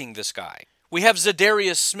Gutekunst picking this guy. We have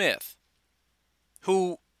Zadarius Smith,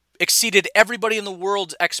 who exceeded everybody in the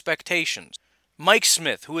world's expectations. Mike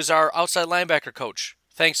Smith, who is our outside linebacker coach,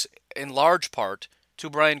 thanks in large part to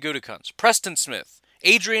Brian Gutekunst. Preston Smith,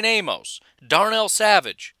 Adrian Amos, Darnell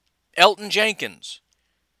Savage, Elton Jenkins.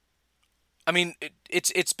 I mean,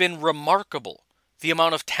 it's been remarkable the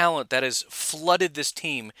amount of talent that has flooded this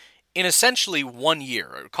team in essentially 1 year,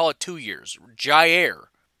 or call it 2 years. Jair.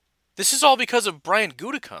 This is all because of Brian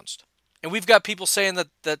Gutekunst. And we've got people saying that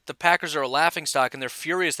the Packers are a laughingstock and they're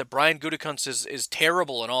furious that Brian Gutekunst is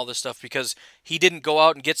terrible and all this stuff because he didn't go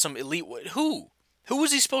out and get some elite... Who? Who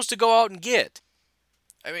was he supposed to go out and get?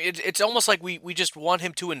 I mean, it's almost like we just want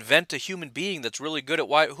him to invent a human being that's really good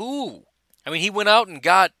at who? I mean, he went out and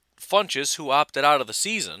got Funchess, who opted out of the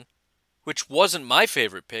season, which wasn't my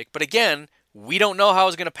favorite pick. But again, we don't know how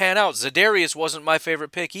it's going to pan out. Za'Darius wasn't my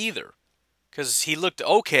favorite pick either, because he looked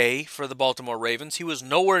okay for the Baltimore Ravens. He was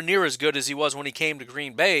nowhere near as good as he was when he came to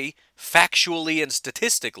Green Bay, factually and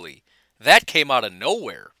statistically. That came out of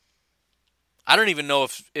nowhere. I don't even know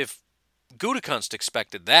if Gutekunst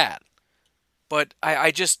expected that. But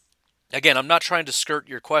I just, again, I'm not trying to skirt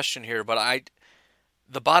your question here, but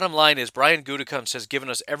the bottom line is Brian Gutekunst has given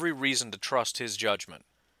us every reason to trust his judgment.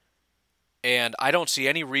 And I don't see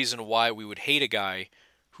any reason why we would hate a guy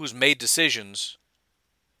who's made decisions.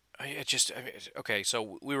 Okay,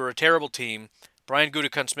 so we were a terrible team. Brian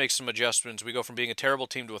Gutekunst makes some adjustments. We go from being a terrible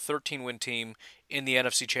team to a 13-win team in the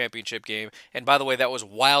NFC Championship game. And by the way, that was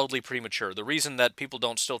wildly premature. The reason that people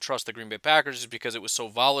don't still trust the Green Bay Packers is because it was so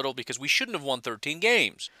volatile, because we shouldn't have won 13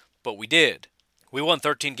 games. But we did. We won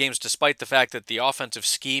 13 games despite the fact that the offensive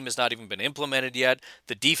scheme has not even been implemented yet.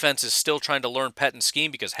 The defense is still trying to learn Pettine's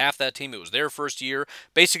scheme because half that team, it was their first year.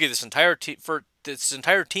 Basically, this entire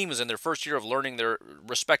team is in their first year of learning their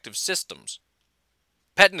respective systems.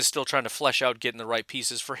 Pettine is still trying to flesh out getting the right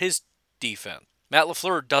pieces for his defense. Matt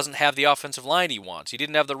LaFleur doesn't have the offensive line he wants. He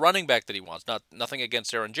didn't have the running back that he wants. Nothing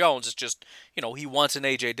against Aaron Jones. It's just, he wants an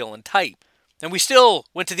A.J. Dillon type. And we still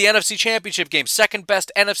went to the NFC Championship game, second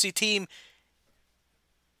best NFC team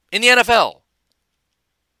in the NFL.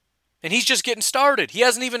 And he's just getting started. He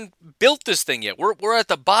hasn't even built this thing yet. We're at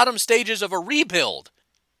the bottom stages of a rebuild.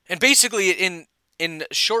 And basically, in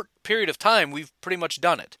a short period of time, we've pretty much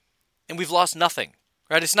done it. And we've lost nothing.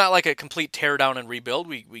 Right? It's not like a complete teardown and rebuild.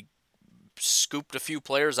 We scooped a few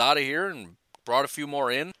players out of here and brought a few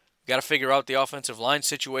more in. Got to figure out the offensive line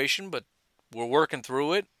situation, but we're working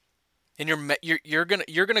through it. And you're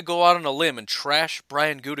gonna go out on a limb and trash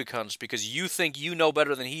Brian Gutekunst because you think you know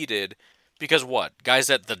better than he did. Because what? Guys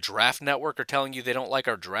at the Draft Network are telling you they don't like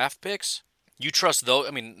our draft picks? You trust those?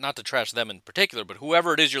 I mean, not to trash them in particular, but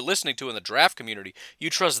whoever it is you're listening to in the draft community, you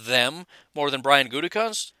trust them more than Brian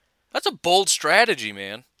Gutekunst? That's a bold strategy,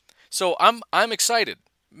 man. So I'm excited.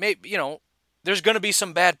 Maybe, there's going to be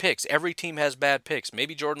some bad picks. Every team has bad picks.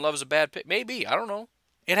 Maybe Jordan Love is a bad pick. Maybe. I don't know.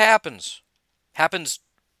 It happens. Happens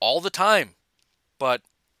all the time. But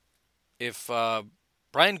if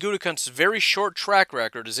Brian Gutekunst's very short track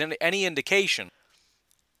record is any indication,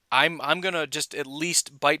 I'm going to just at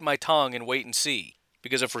least bite my tongue and wait and see.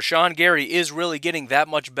 Because if Rashawn Gary is really getting that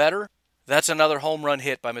much better, that's another home run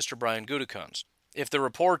hit by Mr. Brian Gutekunst. If the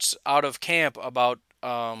reports out of camp about,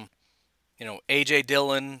 A.J.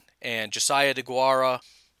 Dillon and Josiah DeGuara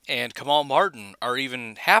and Kamal Martin are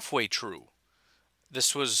even halfway true,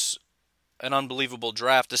 this was an unbelievable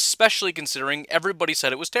draft, especially considering everybody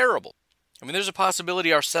said it was terrible. I mean, there's a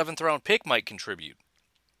possibility our 7th-round pick might contribute.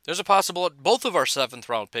 There's a possibility both of our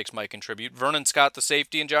 7th-round picks might contribute. Vernon Scott, the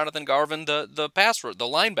safety, and Jonathan Garvin, the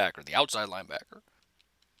linebacker, the outside linebacker.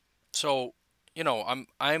 So,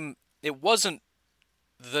 it wasn't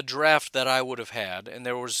the draft that I would have had, and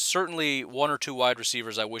there was certainly one or two wide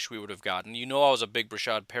receivers I wish we would have gotten. I was a big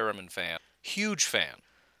Brashad Perriman fan. Huge fan.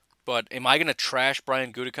 But am I going to trash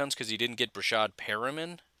Brian Gutekunst because he didn't get Brashad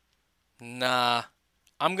Perriman? Nah.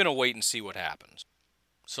 I'm going to wait and see what happens.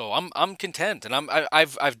 So I'm content, and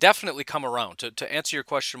I've definitely come around. To answer your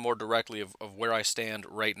question more directly of where I stand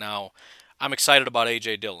right now, I'm excited about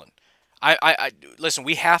A.J. Dillon. Listen,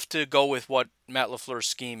 we have to go with what Matt LaFleur's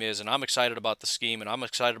scheme is, and I'm excited about the scheme, and I'm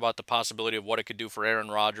excited about the possibility of what it could do for Aaron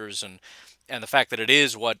Rodgers, and the fact that it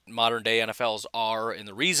is what modern-day NFLs are, and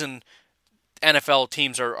the reason NFL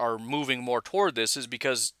teams are moving more toward this is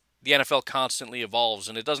because the NFL constantly evolves,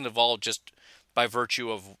 and it doesn't evolve just by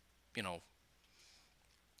virtue of,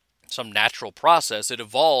 some natural process. It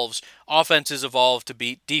evolves. Offenses evolve to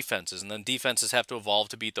beat defenses, and then defenses have to evolve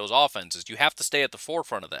to beat those offenses. You have to stay at the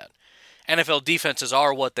forefront of that. NFL defenses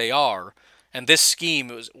are what they are, and this scheme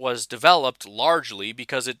was developed largely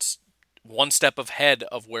because it's one step ahead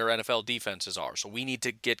of where NFL defenses are. So we need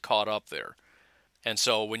to get caught up there. And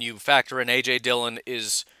so when you factor in A.J. Dillon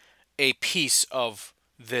is a piece of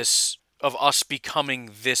this, of us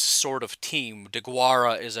becoming this sort of team,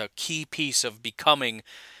 DeGuara is a key piece of becoming,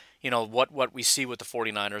 what we see with the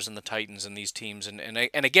 49ers and the Titans and these teams. And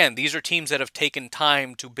again, these are teams that have taken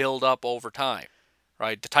time to build up over time.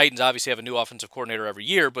 Right? The Titans obviously have a new offensive coordinator every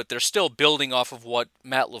year, but they're still building off of what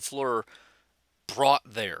Matt LaFleur brought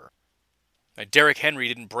there. Right? Derrick Henry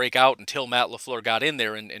didn't break out until Matt LaFleur got in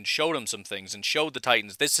there and showed him some things and showed the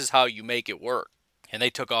Titans this is how you make it work. And they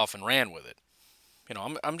took off and ran with it.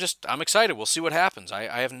 I'm excited. We'll see what happens.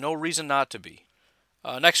 I have no reason not to be.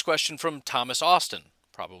 Next question from Thomas Austin,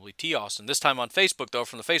 probably T. Austin. This time on Facebook, though,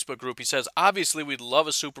 from the Facebook group. He says, obviously we'd love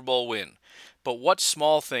a Super Bowl win, but what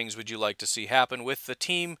small things would you like to see happen with the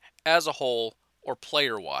team as a whole or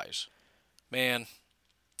player-wise? Man,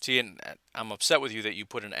 see, and I'm upset with you that you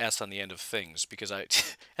put an S on the end of things, because I,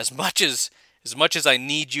 as much as I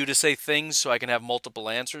need you to say things so I can have multiple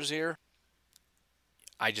answers here,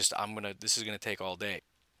 this is gonna take all day.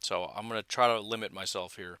 So I'm gonna try to limit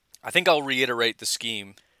myself here. I think I'll reiterate the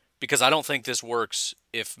scheme, because I don't think this works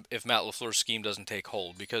if Matt LaFleur's scheme doesn't take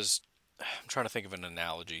hold, because I'm trying to think of an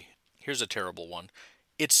analogy. Here's a terrible one.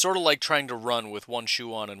 It's sort of like trying to run with one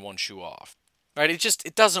shoe on and one shoe off. Right?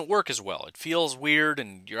 It doesn't work as well. It feels weird,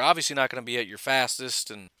 and you're obviously not going to be at your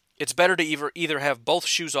fastest, and it's better to either have both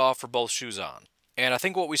shoes off or both shoes on. And I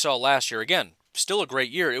think what we saw last year, again, still a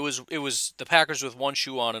great year, it was the Packers with one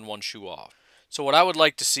shoe on and one shoe off. So what I would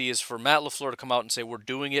like to see is for Matt LaFleur to come out and say, we're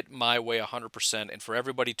doing it my way 100%, and for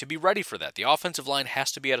everybody to be ready for that. The offensive line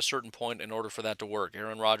has to be at a certain point in order for that to work.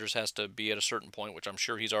 Aaron Rodgers has to be at a certain point, which I'm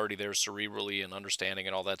sure he's already there cerebrally and understanding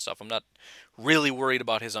and all that stuff. I'm not really worried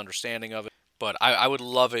about his understanding of it, but I would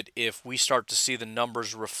love it if we start to see the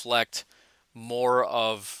numbers reflect more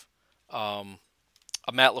of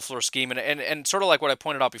a Matt LaFleur scheme, and sort of like what I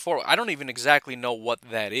pointed out before, I don't even exactly know what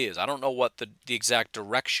that is. I don't know what the exact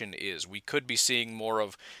direction is. We could be seeing more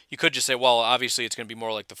of, you could just say, well, obviously it's going to be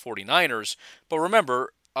more like the 49ers, but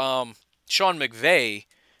remember, Sean McVay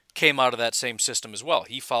came out of that same system as well.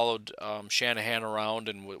 He followed Shanahan around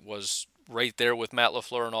and was right there with Matt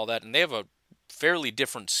LaFleur and all that, and they have a fairly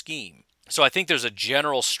different scheme. So I think there's a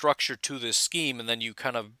general structure to this scheme, and then you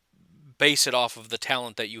kind of base it off of the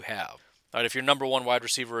talent that you have. Right, if your number one wide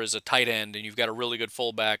receiver is a tight end and you've got a really good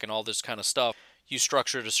fullback and all this kind of stuff, you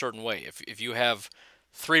structure it a certain way. If you have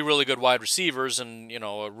three really good wide receivers and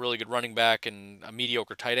a really good running back and a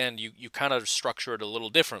mediocre tight end, you kind of structure it a little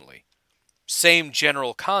differently. Same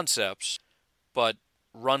general concepts, but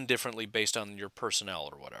run differently based on your personnel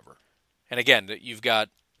or whatever. And again, you've got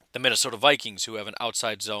the Minnesota Vikings, who have an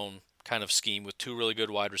outside zone kind of scheme with two really good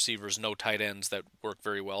wide receivers, no tight ends that work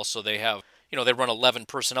very well. So they have, they run 11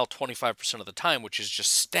 personnel 25% of the time, which is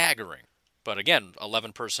just staggering. But again,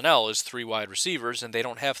 11 personnel is three wide receivers, and they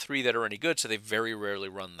don't have three that are any good, so they very rarely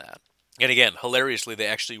run that. And again, hilariously, they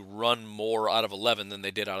actually run more out of 11 than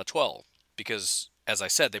they did out of 12. Because, as I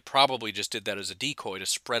said, they probably just did that as a decoy to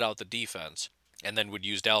spread out the defense, and then would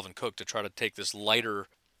use Dalvin Cook to try to take this lighter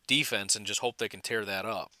defense and just hope they can tear that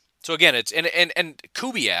up. So again, it's and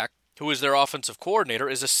Kubiak, who is their offensive coordinator,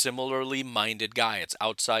 is a similarly minded guy. It's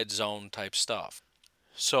outside zone type stuff.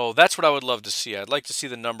 So that's what I would love to see. I'd like to see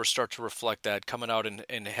the numbers start to reflect that, coming out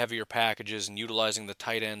in heavier packages and utilizing the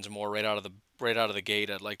tight ends more right out of the gate.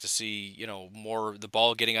 I'd like to see, more the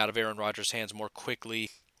ball getting out of Aaron Rodgers' hands more quickly,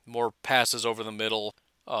 more passes over the middle,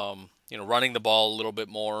 running the ball a little bit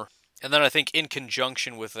more. And then I think in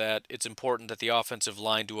conjunction with that, it's important that the offensive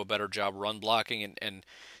line do a better job run blocking and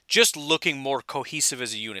just looking more cohesive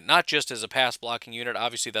as a unit, not just as a pass blocking unit.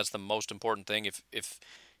 Obviously, that's the most important thing.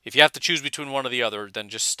 If you have to choose between one or the other, then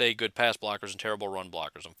just stay good pass blockers and terrible run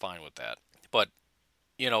blockers. I'm fine with that. But,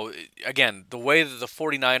 again, the way that the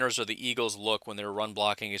 49ers or the Eagles look when they're run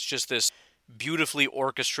blocking, it's just this beautifully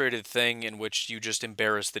orchestrated thing in which you just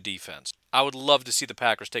embarrass the defense. I would love to see the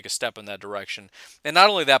Packers take a step in that direction. And not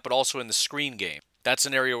only that, but also in the screen game. That's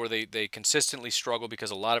an area where they consistently struggle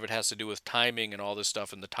because a lot of it has to do with timing and all this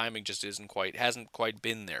stuff, and the timing just hasn't quite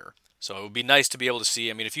been there. So it would be nice to be able to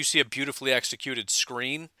see. I mean, if you see a beautifully executed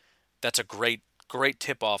screen, that's a great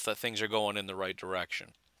tip-off that things are going in the right direction.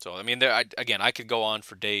 So, I mean, I could go on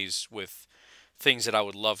for days with things that I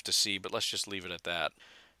would love to see, but let's just leave it at that.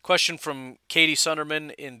 Question from Katie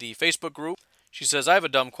Sunderman in the Facebook group. She says, I have a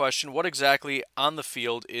dumb question. What exactly on the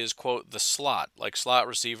field is, quote, the slot, like slot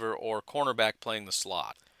receiver or cornerback playing the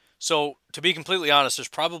slot? So, to be completely honest, there's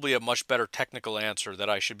probably a much better technical answer that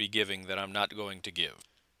I should be giving that I'm not going to give,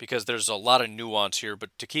 because there's a lot of nuance here.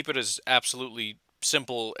 But to keep it as absolutely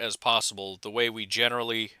simple as possible, the way we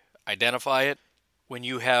generally identify it, when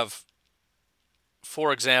you have,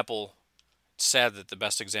 for example, it's sad that the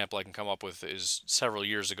best example I can come up with is several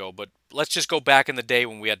years ago, but let's just go back in the day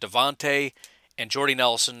when we had Devontae and Jordy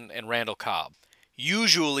Nelson and Randall Cobb.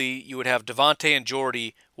 Usually you would have Devontae and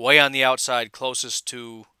Jordy way on the outside closest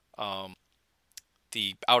to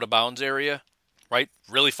the out-of-bounds area, right?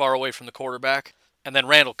 Really far away from the quarterback. And then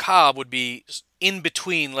Randall Cobb would be in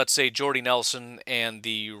between, let's say, Jordy Nelson and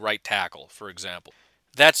the right tackle, for example.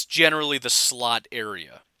 That's generally the slot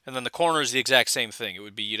area. And then the corner is the exact same thing. It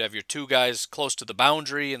would be you'd have your two guys close to the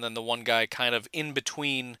boundary and then the one guy kind of in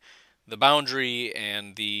between the boundary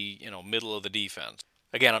and the middle of the defense.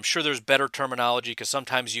 Again, I'm sure there's better terminology because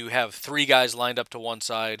sometimes you have 3 guys lined up to one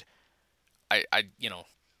side.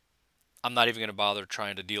 I'm not even going to bother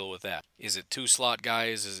trying to deal with that. Is it 2 slot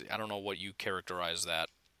guys? I don't know what you characterize that,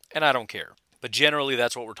 and I don't care. But generally,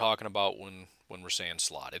 that's what we're talking about when we're saying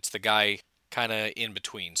slot. It's the guy kind of in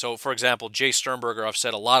between. So, for example, Jay Sternberger, I've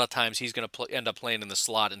said a lot of times he's going to end up playing in the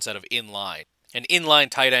slot instead of in line. An inline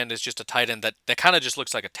tight end is just a tight end that kind of just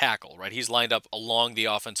looks like a tackle, right? He's lined up along the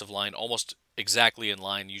offensive line, almost exactly in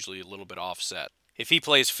line, usually a little bit offset. If he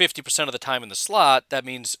plays 50% of the time in the slot, that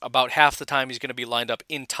means about half the time he's going to be lined up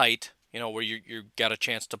in tight, where you got a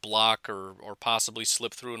chance to block or possibly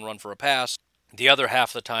slip through and run for a pass. The other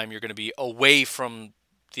half of the time you're going to be away from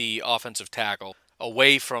the offensive tackle,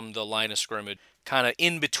 away from the line of scrimmage, kind of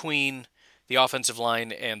in between the offensive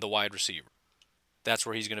line and the wide receiver. That's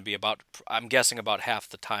where he's going to be I'm guessing about half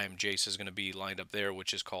the time Jace is going to be lined up there,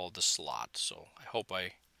 which is called the slot. So I hope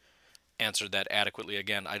I answered that adequately.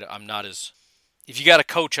 Again, I'm not as... If you got a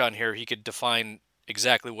coach on here, he could define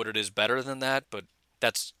exactly what it is better than that, but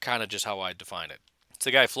that's kind of just how I define it. It's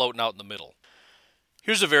the guy floating out in the middle.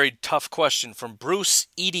 Here's a very tough question from Bruce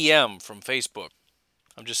EDM from Facebook.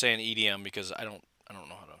 I'm just saying EDM because I don't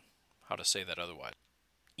know how to say that otherwise.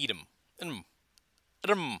 Edom.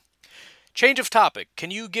 Change of topic. Can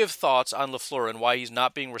you give thoughts on LaFleur and why he's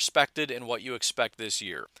not being respected and what you expect this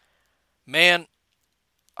year? Man,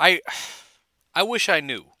 I wish I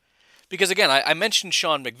knew. Because again, I mentioned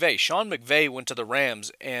Sean McVay. Sean McVay went to the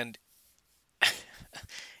Rams and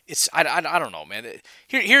I don't know, man.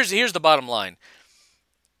 Here's the bottom line.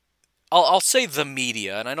 I'll say the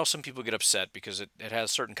media, and I know some people get upset because it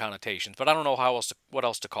has certain connotations, but I don't know what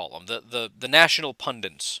else to call them. The national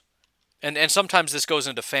pundits. And sometimes this goes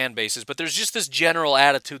into fan bases, but there's just this general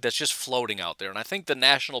attitude that's just floating out there. And I think the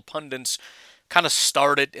national pundits kind of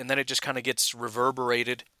start it, and then it just kind of gets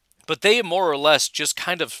reverberated. But they more or less just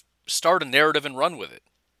kind of start a narrative and run with it.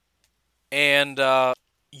 And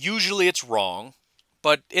usually it's wrong,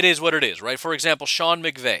 but it is what it is, right? For example, Sean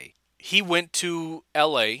McVay. He went to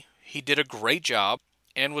L.A., he did a great job,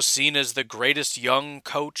 and was seen as the greatest young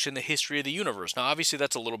coach in the history of the universe. Now, obviously,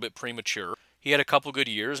 that's a little bit premature. He had a couple good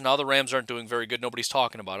years. Now the Rams aren't doing very good. Nobody's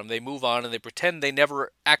talking about him. They move on and they pretend they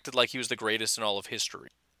never acted like he was the greatest in all of history.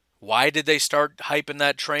 Why did they start hyping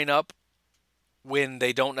that train up when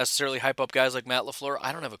they don't necessarily hype up guys like Matt LaFleur?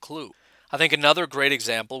 I don't have a clue. I think another great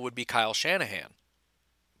example would be Kyle Shanahan.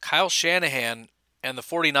 Kyle Shanahan and the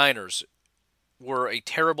 49ers were a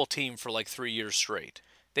terrible team for like 3 years straight.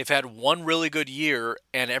 They've had one really good year,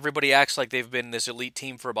 and everybody acts like they've been this elite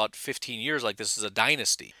team for about 15 years, like this is a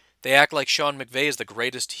dynasty. They act like Sean McVay is the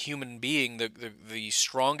greatest human being, the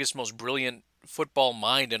strongest, most brilliant football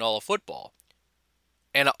mind in all of football.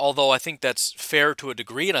 And although I think that's fair to a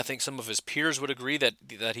degree, and I think some of his peers would agree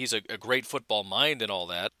that he's a great football mind and all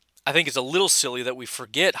that, I think it's a little silly that we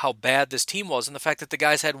forget how bad this team was and the fact that the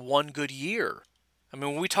guys had one good year. I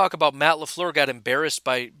mean, when we talk about Matt LaFleur got embarrassed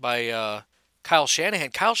by Kyle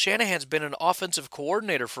Shanahan's been an offensive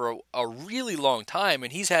coordinator for a really long time,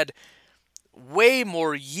 and he's had way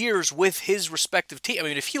more years with his respective team. I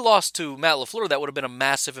mean, if he lost to Matt LaFleur, that would have been a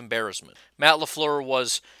massive embarrassment. Matt LaFleur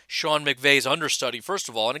was Sean McVay's understudy, first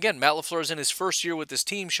of all. And again, Matt LaFleur is in his first year with this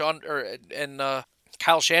team.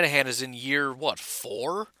 Kyle Shanahan is in year,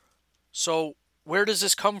 4? So where does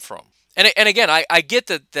this come from? And again, I get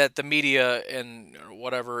that the media and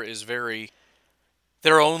whatever is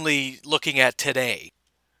they're only looking at today.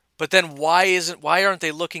 But then why aren't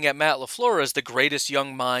they looking at Matt LaFleur as the greatest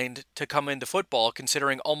young mind to come into football,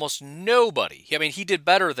 considering almost nobody? I mean, he did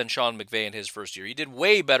better than Sean McVay in his first year. He did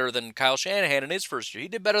way better than Kyle Shanahan in his first year. He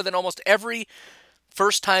did better than almost every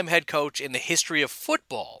first-time head coach in the history of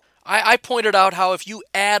football. I pointed out how if you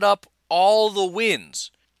add up all the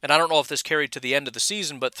wins, and I don't know if this carried to the end of the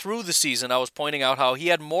season, but through the season I was pointing out how he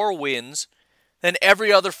had more wins than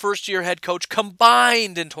every other first-year head coach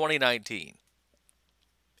combined in 2019.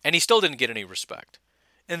 And he still didn't get any respect.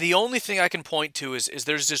 And the only thing I can point to is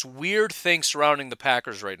there's this weird thing surrounding the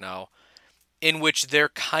Packers right now in which they're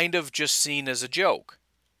kind of just seen as a joke.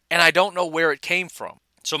 And I don't know where it came from.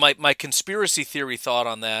 So my conspiracy theory thought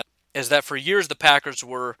on that is that for years the Packers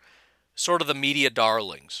were sort of the media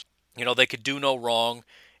darlings. They could do no wrong.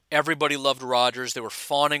 Everybody loved Rodgers. They were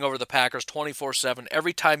fawning over the Packers 24/7.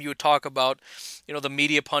 Every time you would talk about, the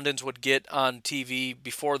media pundits would get on TV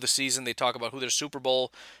before the season, they talk about who their Super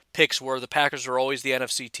Bowl picks were. The Packers were always the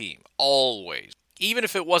NFC team. Always. Even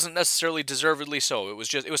if it wasn't necessarily deservedly so. It was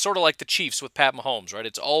sort of like the Chiefs with Pat Mahomes, right?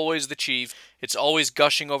 It's always the Chief. It's always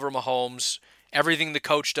gushing over Mahomes. Everything the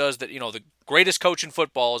coach does the greatest coach in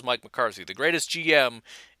football is Mike McCarthy. The greatest GM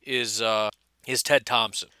is is Ted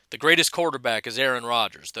Thompson. The greatest quarterback is Aaron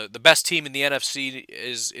Rodgers. The best team in the NFC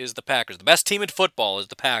is the Packers. The best team in football is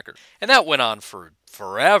the Packers. And that went on for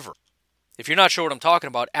forever. If you're not sure what I'm talking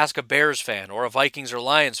about, ask a Bears fan or a Vikings or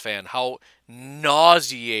Lions fan how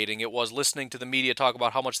nauseating it was listening to the media talk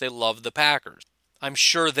about how much they love the Packers. I'm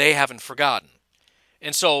sure they haven't forgotten.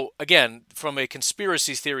 And so, again, from a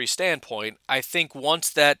conspiracy theory standpoint, I think once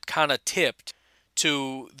that kind of tipped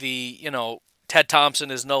to the, Ted Thompson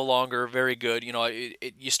is no longer very good.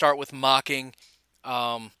 You start with mocking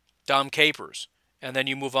Dom Capers, and then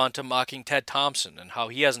you move on to mocking Ted Thompson and how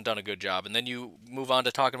he hasn't done a good job, and then you move on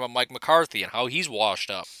to talking about Mike McCarthy and how he's washed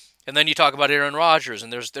up, and then you talk about Aaron Rodgers,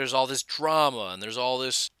 and there's all this drama, and there's all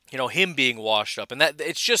this, him being washed up, and that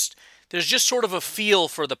there's just sort of a feel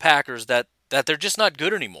for the Packers that they're just not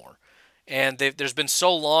good anymore. And there's been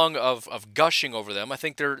so long of gushing over them. I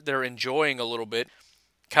think they're enjoying a little bit,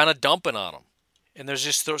 kind of dumping on them. And there's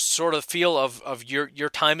just this sort of feel of your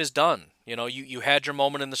time is done. You had your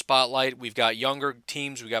moment in the spotlight. We've got younger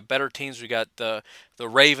teams. We've got better teams. We got the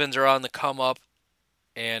Ravens are on the come up.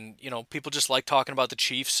 And, people just like talking about the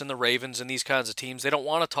Chiefs and the Ravens and these kinds of teams. They don't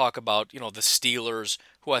want to talk about, the Steelers,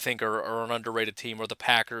 who I think are an underrated team, or the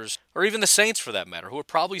Packers, or even the Saints for that matter, who are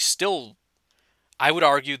probably still, I would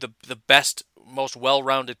argue, the best, most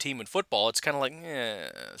well-rounded team in football. It's kind of like,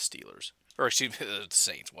 Steelers. Or excuse me, the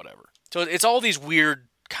Saints, whatever. So it's all these weird,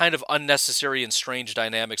 kind of unnecessary and strange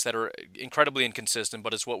dynamics that are incredibly inconsistent,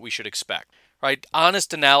 but it's what we should expect, right?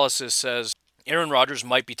 Honest analysis says Aaron Rodgers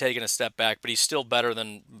might be taking a step back, but he's still better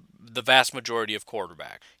than the vast majority of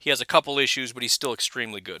quarterbacks. He has a couple issues, but he's still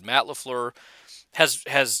extremely good. Matt LaFleur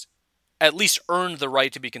has at least earned the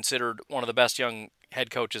right to be considered one of the best young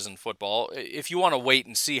head coaches in football. If you want to wait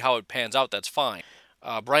and see how it pans out, that's fine.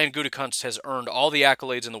 Brian Gutekunst has earned all the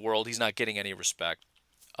accolades in the world. He's not getting any respect.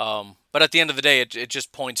 But at the end of the day, it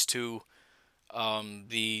just points to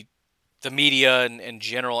the media and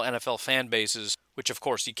general NFL fan bases, which of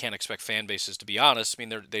course you can't expect fan bases to be honest. I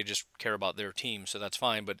mean, they just care about their team, so that's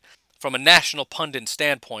fine. But from a national pundit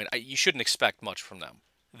standpoint, you shouldn't expect much from them.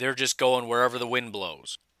 They're just going wherever the wind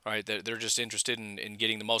blows. Right, they're just interested in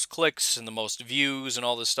getting the most clicks and the most views and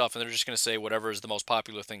all this stuff, and they're just going to say whatever is the most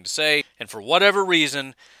popular thing to say. And for whatever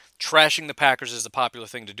reason, trashing the Packers is the popular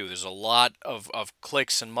thing to do. There's a lot of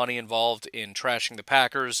clicks and money involved in trashing the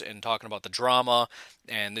Packers and talking about the drama,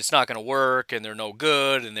 and it's not going to work, and they're no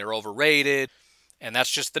good, and they're overrated. And that's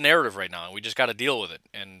just the narrative right now, and we just got to deal with it.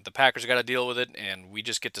 And the Packers got to deal with it, and we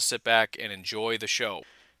just get to sit back and enjoy the show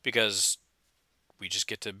because we just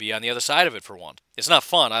get to be on the other side of it for once. It's not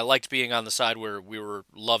fun. I liked being on the side where we were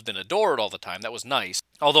loved and adored all the time. That was nice.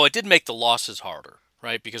 Although it did make the losses harder,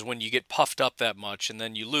 right? Because when you get puffed up that much and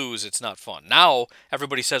then you lose, it's not fun. Now,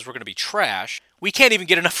 everybody says we're going to be trash. We can't even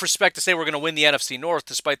get enough respect to say we're going to win the NFC North,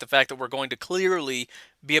 despite the fact that we're going to clearly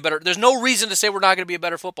be a better... There's no reason to say we're not going to be a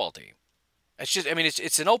better football team. It's just,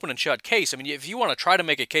 it's an open and shut case. I mean, if you want to try to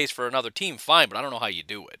make a case for another team, fine, but I don't know how you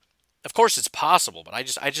do it. Of course it's possible, but I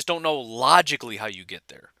just don't know logically how you get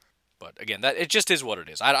there. But again, it just is what it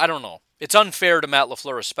is. I don't know. It's unfair to Matt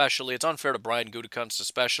LaFleur especially. It's unfair to Brian Gutekunst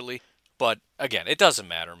especially. But again, it doesn't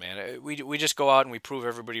matter, man. We just go out and we prove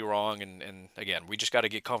everybody wrong. And again, we just got to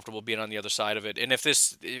get comfortable being on the other side of it. And if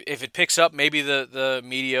it picks up, maybe the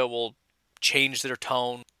media will change their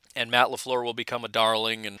tone and Matt LaFleur will become a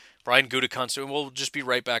darling and Brian Gutekunst will just be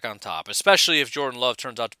right back on top. Especially if Jordan Love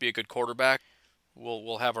turns out to be a good quarterback.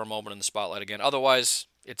 We'll have our moment in the spotlight again. Otherwise,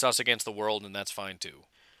 it's us against the world, and that's fine too.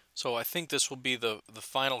 So I think this will be the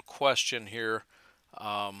final question here,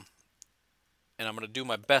 and I'm going to do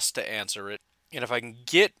my best to answer it. And if I can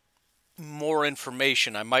get more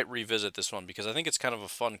information, I might revisit this one because I think it's kind of a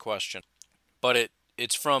fun question. But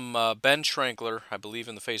it's from Ben Schrankler, I believe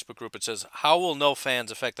in the Facebook group. It says, how will no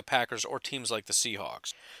fans affect the Packers or teams like the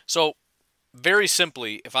Seahawks? So very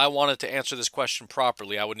simply, if I wanted to answer this question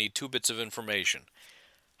properly, I would need two bits of information.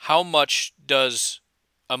 How much does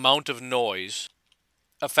amount of noise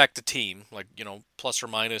affect a team, like, plus or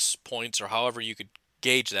minus points or however you could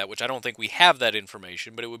gauge that, which I don't think we have that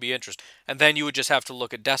information, but it would be interesting. And then you would just have to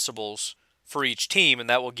look at decibels for each team, and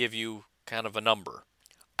that will give you kind of a number.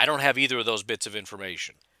 I don't have either of those bits of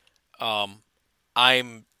information.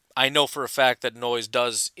 I know for a fact that noise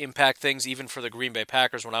does impact things, even for the Green Bay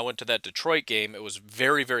Packers. When I went to that Detroit game, it was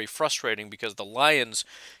very, very frustrating because the Lions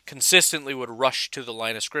consistently would rush to the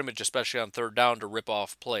line of scrimmage, especially on third down, to rip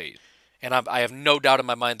off plays. And I have no doubt in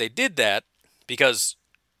my mind they did that because,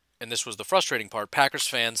 and this was the frustrating part, Packers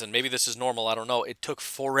fans, and maybe this is normal, I don't know, it took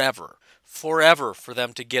forever for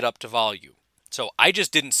them to get up to volume. So I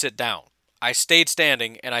just didn't sit down. I stayed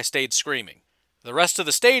standing and I stayed screaming. The rest of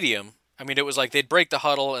the stadium, I mean, it was like they'd break the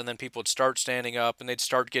huddle and then people would start standing up and they'd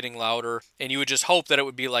start getting louder. And you would just hope that it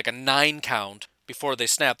would be like a 9 count before they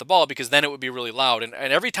snapped the ball, because then it would be really loud. And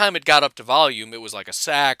every time it got up to volume, it was like a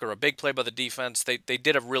sack or a big play by the defense. They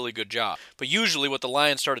did a really good job. But usually what the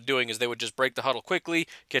Lions started doing is they would just break the huddle quickly,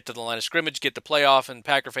 get to the line of scrimmage, get the play off, and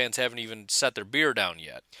Packer fans haven't even set their beer down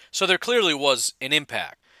yet. So there clearly was an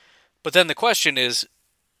impact. But then the question is,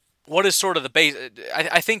 what is sort of the base?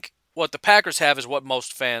 I think what the Packers have is what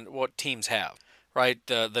what teams have, right?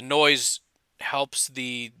 The noise helps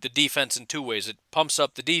the defense in two ways. It pumps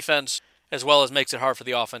up the defense as well as makes it hard for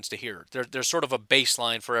the offense to hear. There's sort of a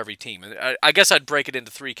baseline for every team. And I guess I'd break it into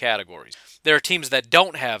 3 categories. There are teams that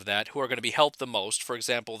don't have that who are going to be helped the most. For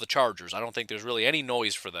example, the Chargers. I don't think there's really any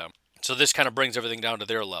noise for them. So this kind of brings everything down to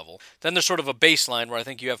their level. Then there's sort of a baseline where I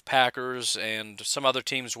think you have Packers and some other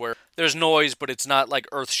teams where there's noise, but it's not like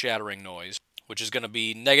earth-shattering noise, which is going to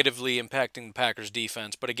be negatively impacting the Packers'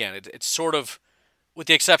 defense. But again, it's sort of, with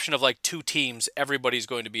the exception of like 2 teams, everybody's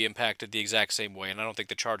going to be impacted the exact same way. And I don't think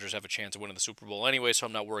the Chargers have a chance of winning the Super Bowl anyway, so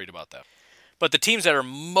I'm not worried about that. But the teams that are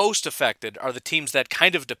most affected are the teams that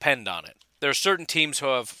kind of depend on it. There are certain teams who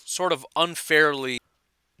have sort of unfairly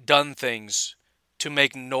done things to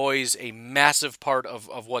make noise a massive part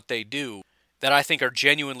of what they do that I think are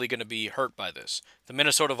genuinely going to be hurt by this. The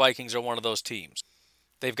Minnesota Vikings are one of those teams.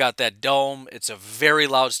 They've got that dome. It's a very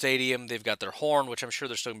loud stadium. They've got their horn, which I'm sure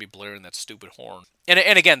they're still going to be blaring that stupid horn.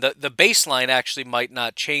 And again, the baseline actually might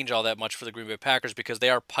not change all that much for the Green Bay Packers because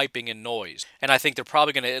they are piping in noise. And I think they're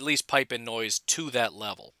probably going to at least pipe in noise to that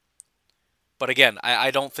level. But again,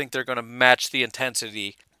 I don't think they're going to match the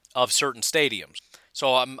intensity of certain stadiums.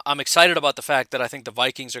 So I'm excited about the fact that I think the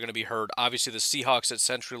Vikings are going to be hurt. Obviously, the Seahawks at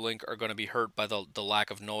CenturyLink are going to be hurt by the lack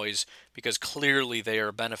of noise because clearly they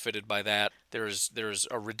are benefited by that. There's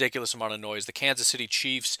a ridiculous amount of noise. The Kansas City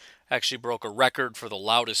Chiefs actually broke a record for the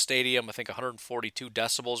loudest stadium. I think 142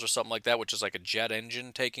 decibels or something like that, which is like a jet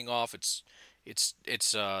engine taking off. It's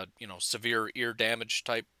severe ear damage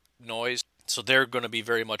type noise. So they're going to be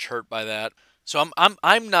very much hurt by that. So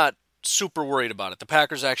I'm not super worried about it. The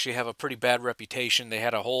Packers actually have a pretty bad reputation. They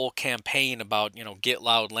had a whole campaign about, get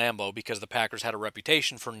loud Lambeau because the Packers had a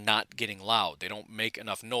reputation for not getting loud. They don't make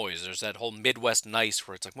enough noise. There's that whole Midwest nice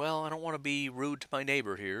where it's like, well, I don't want to be rude to my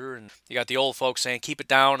neighbor here. And you got the old folks saying, keep it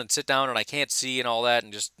down and sit down and I can't see and all that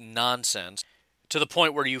and just nonsense. To the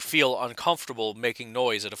point where you feel uncomfortable making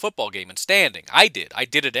noise at a football game and standing. I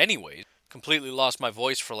did it anyways. Completely lost my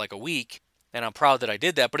voice for like a week. And I'm proud that I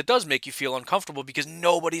did that, but it does make you feel uncomfortable because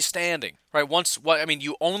nobody's standing, right?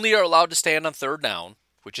 You only are allowed to stand on 3rd down,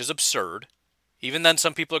 which is absurd. Even then,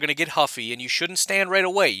 some people are going to get huffy, and you shouldn't stand right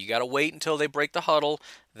away. You got to wait until they break the huddle.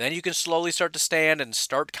 Then you can slowly start to stand and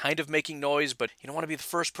start kind of making noise, but you don't want to be the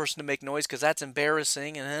first person to make noise because that's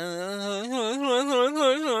embarrassing.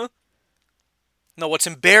 No, what's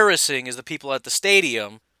embarrassing is the people at the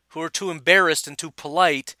stadium who are too embarrassed and too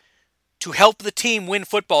polite to help the team win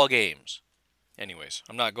football games. Anyways,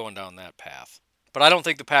 I'm not going down that path. But I don't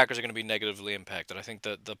think the Packers are going to be negatively impacted. I think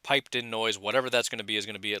the piped-in noise, whatever that's going to be, is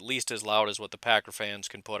going to be at least as loud as what the Packer fans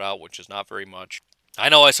can put out, which is not very much. I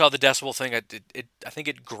know I saw the decibel thing. I think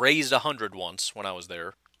it grazed 100 once when I was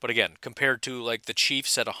there. But again, compared to like the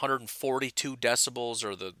Chiefs at 142 decibels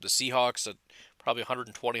or the Seahawks at probably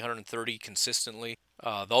 120, 130 consistently,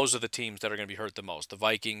 those are the teams that are going to be hurt the most. The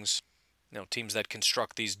Vikings, teams that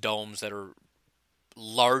construct these domes that are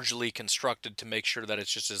largely constructed to make sure that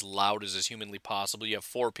it's just as loud as is humanly possible. You have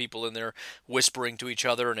 4 people in there whispering to each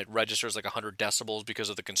other and it registers like 100 decibels because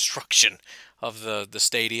of the construction of the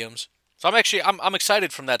stadiums. So I'm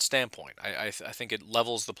excited from that standpoint. I think it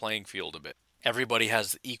levels the playing field a bit. Everybody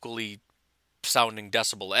has equally sounding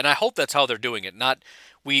decibel, and I hope that's how they're doing it. Not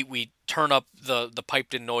we turn up the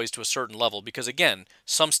piped in noise to a certain level, because again,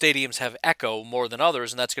 some stadiums have echo more than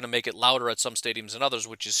others, and that's going to make it louder at some stadiums than others,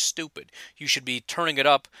 which is stupid. You should be turning it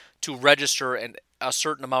up to register a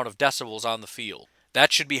certain amount of decibels on the field.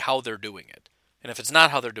 That should be how they're doing it. And if it's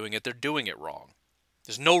not how they're doing it wrong.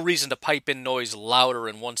 There's no reason to pipe in noise louder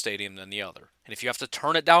in one stadium than the other. And if you have to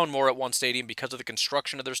turn it down more at one stadium because of the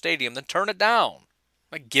construction of their stadium, then turn it down.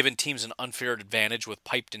 Like giving teams an unfair advantage with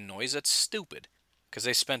piped-in noise, that's stupid. Because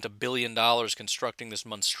they spent $1 billion constructing this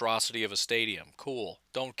monstrosity of a stadium. Cool.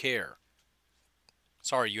 Don't care.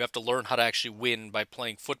 Sorry, you have to learn how to actually win by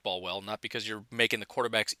playing football well, not because you're making the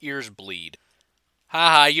quarterback's ears bleed.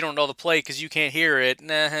 Ha, you don't know the play because you can't hear it.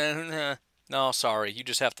 Nah. No, sorry. You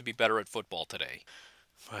just have to be better at football today.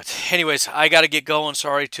 But anyways, I got to get going.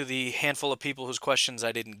 Sorry to the handful of people whose questions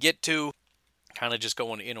I didn't get to. Kind of just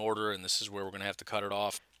going in order, and this is where we're going to have to cut it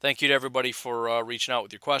off. Thank you to everybody for reaching out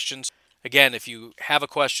with your questions. Again, if you have a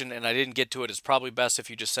question and I didn't get to it, it's probably best if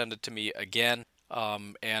you just send it to me again.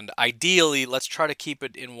 And ideally, let's try to keep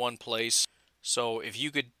it in one place. So if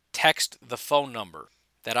you could text the phone number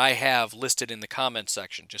that I have listed in the comments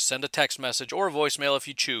section, just send a text message or a voicemail if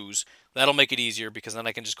you choose. That'll make it easier because then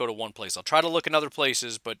I can just go to one place. I'll try to look in other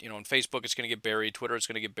places, but on Facebook it's going to get buried, Twitter it's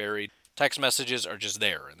going to get buried. Text messages are just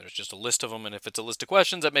there, and there's just a list of them, and if it's a list of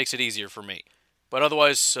questions, that makes it easier for me. But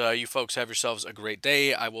otherwise, you folks have yourselves a great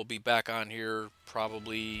day. I will be back on here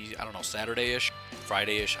probably, Saturday-ish,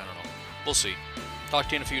 Friday-ish, I don't know. We'll see. Talk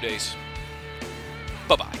to you in a few days.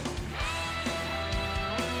 Bye-bye.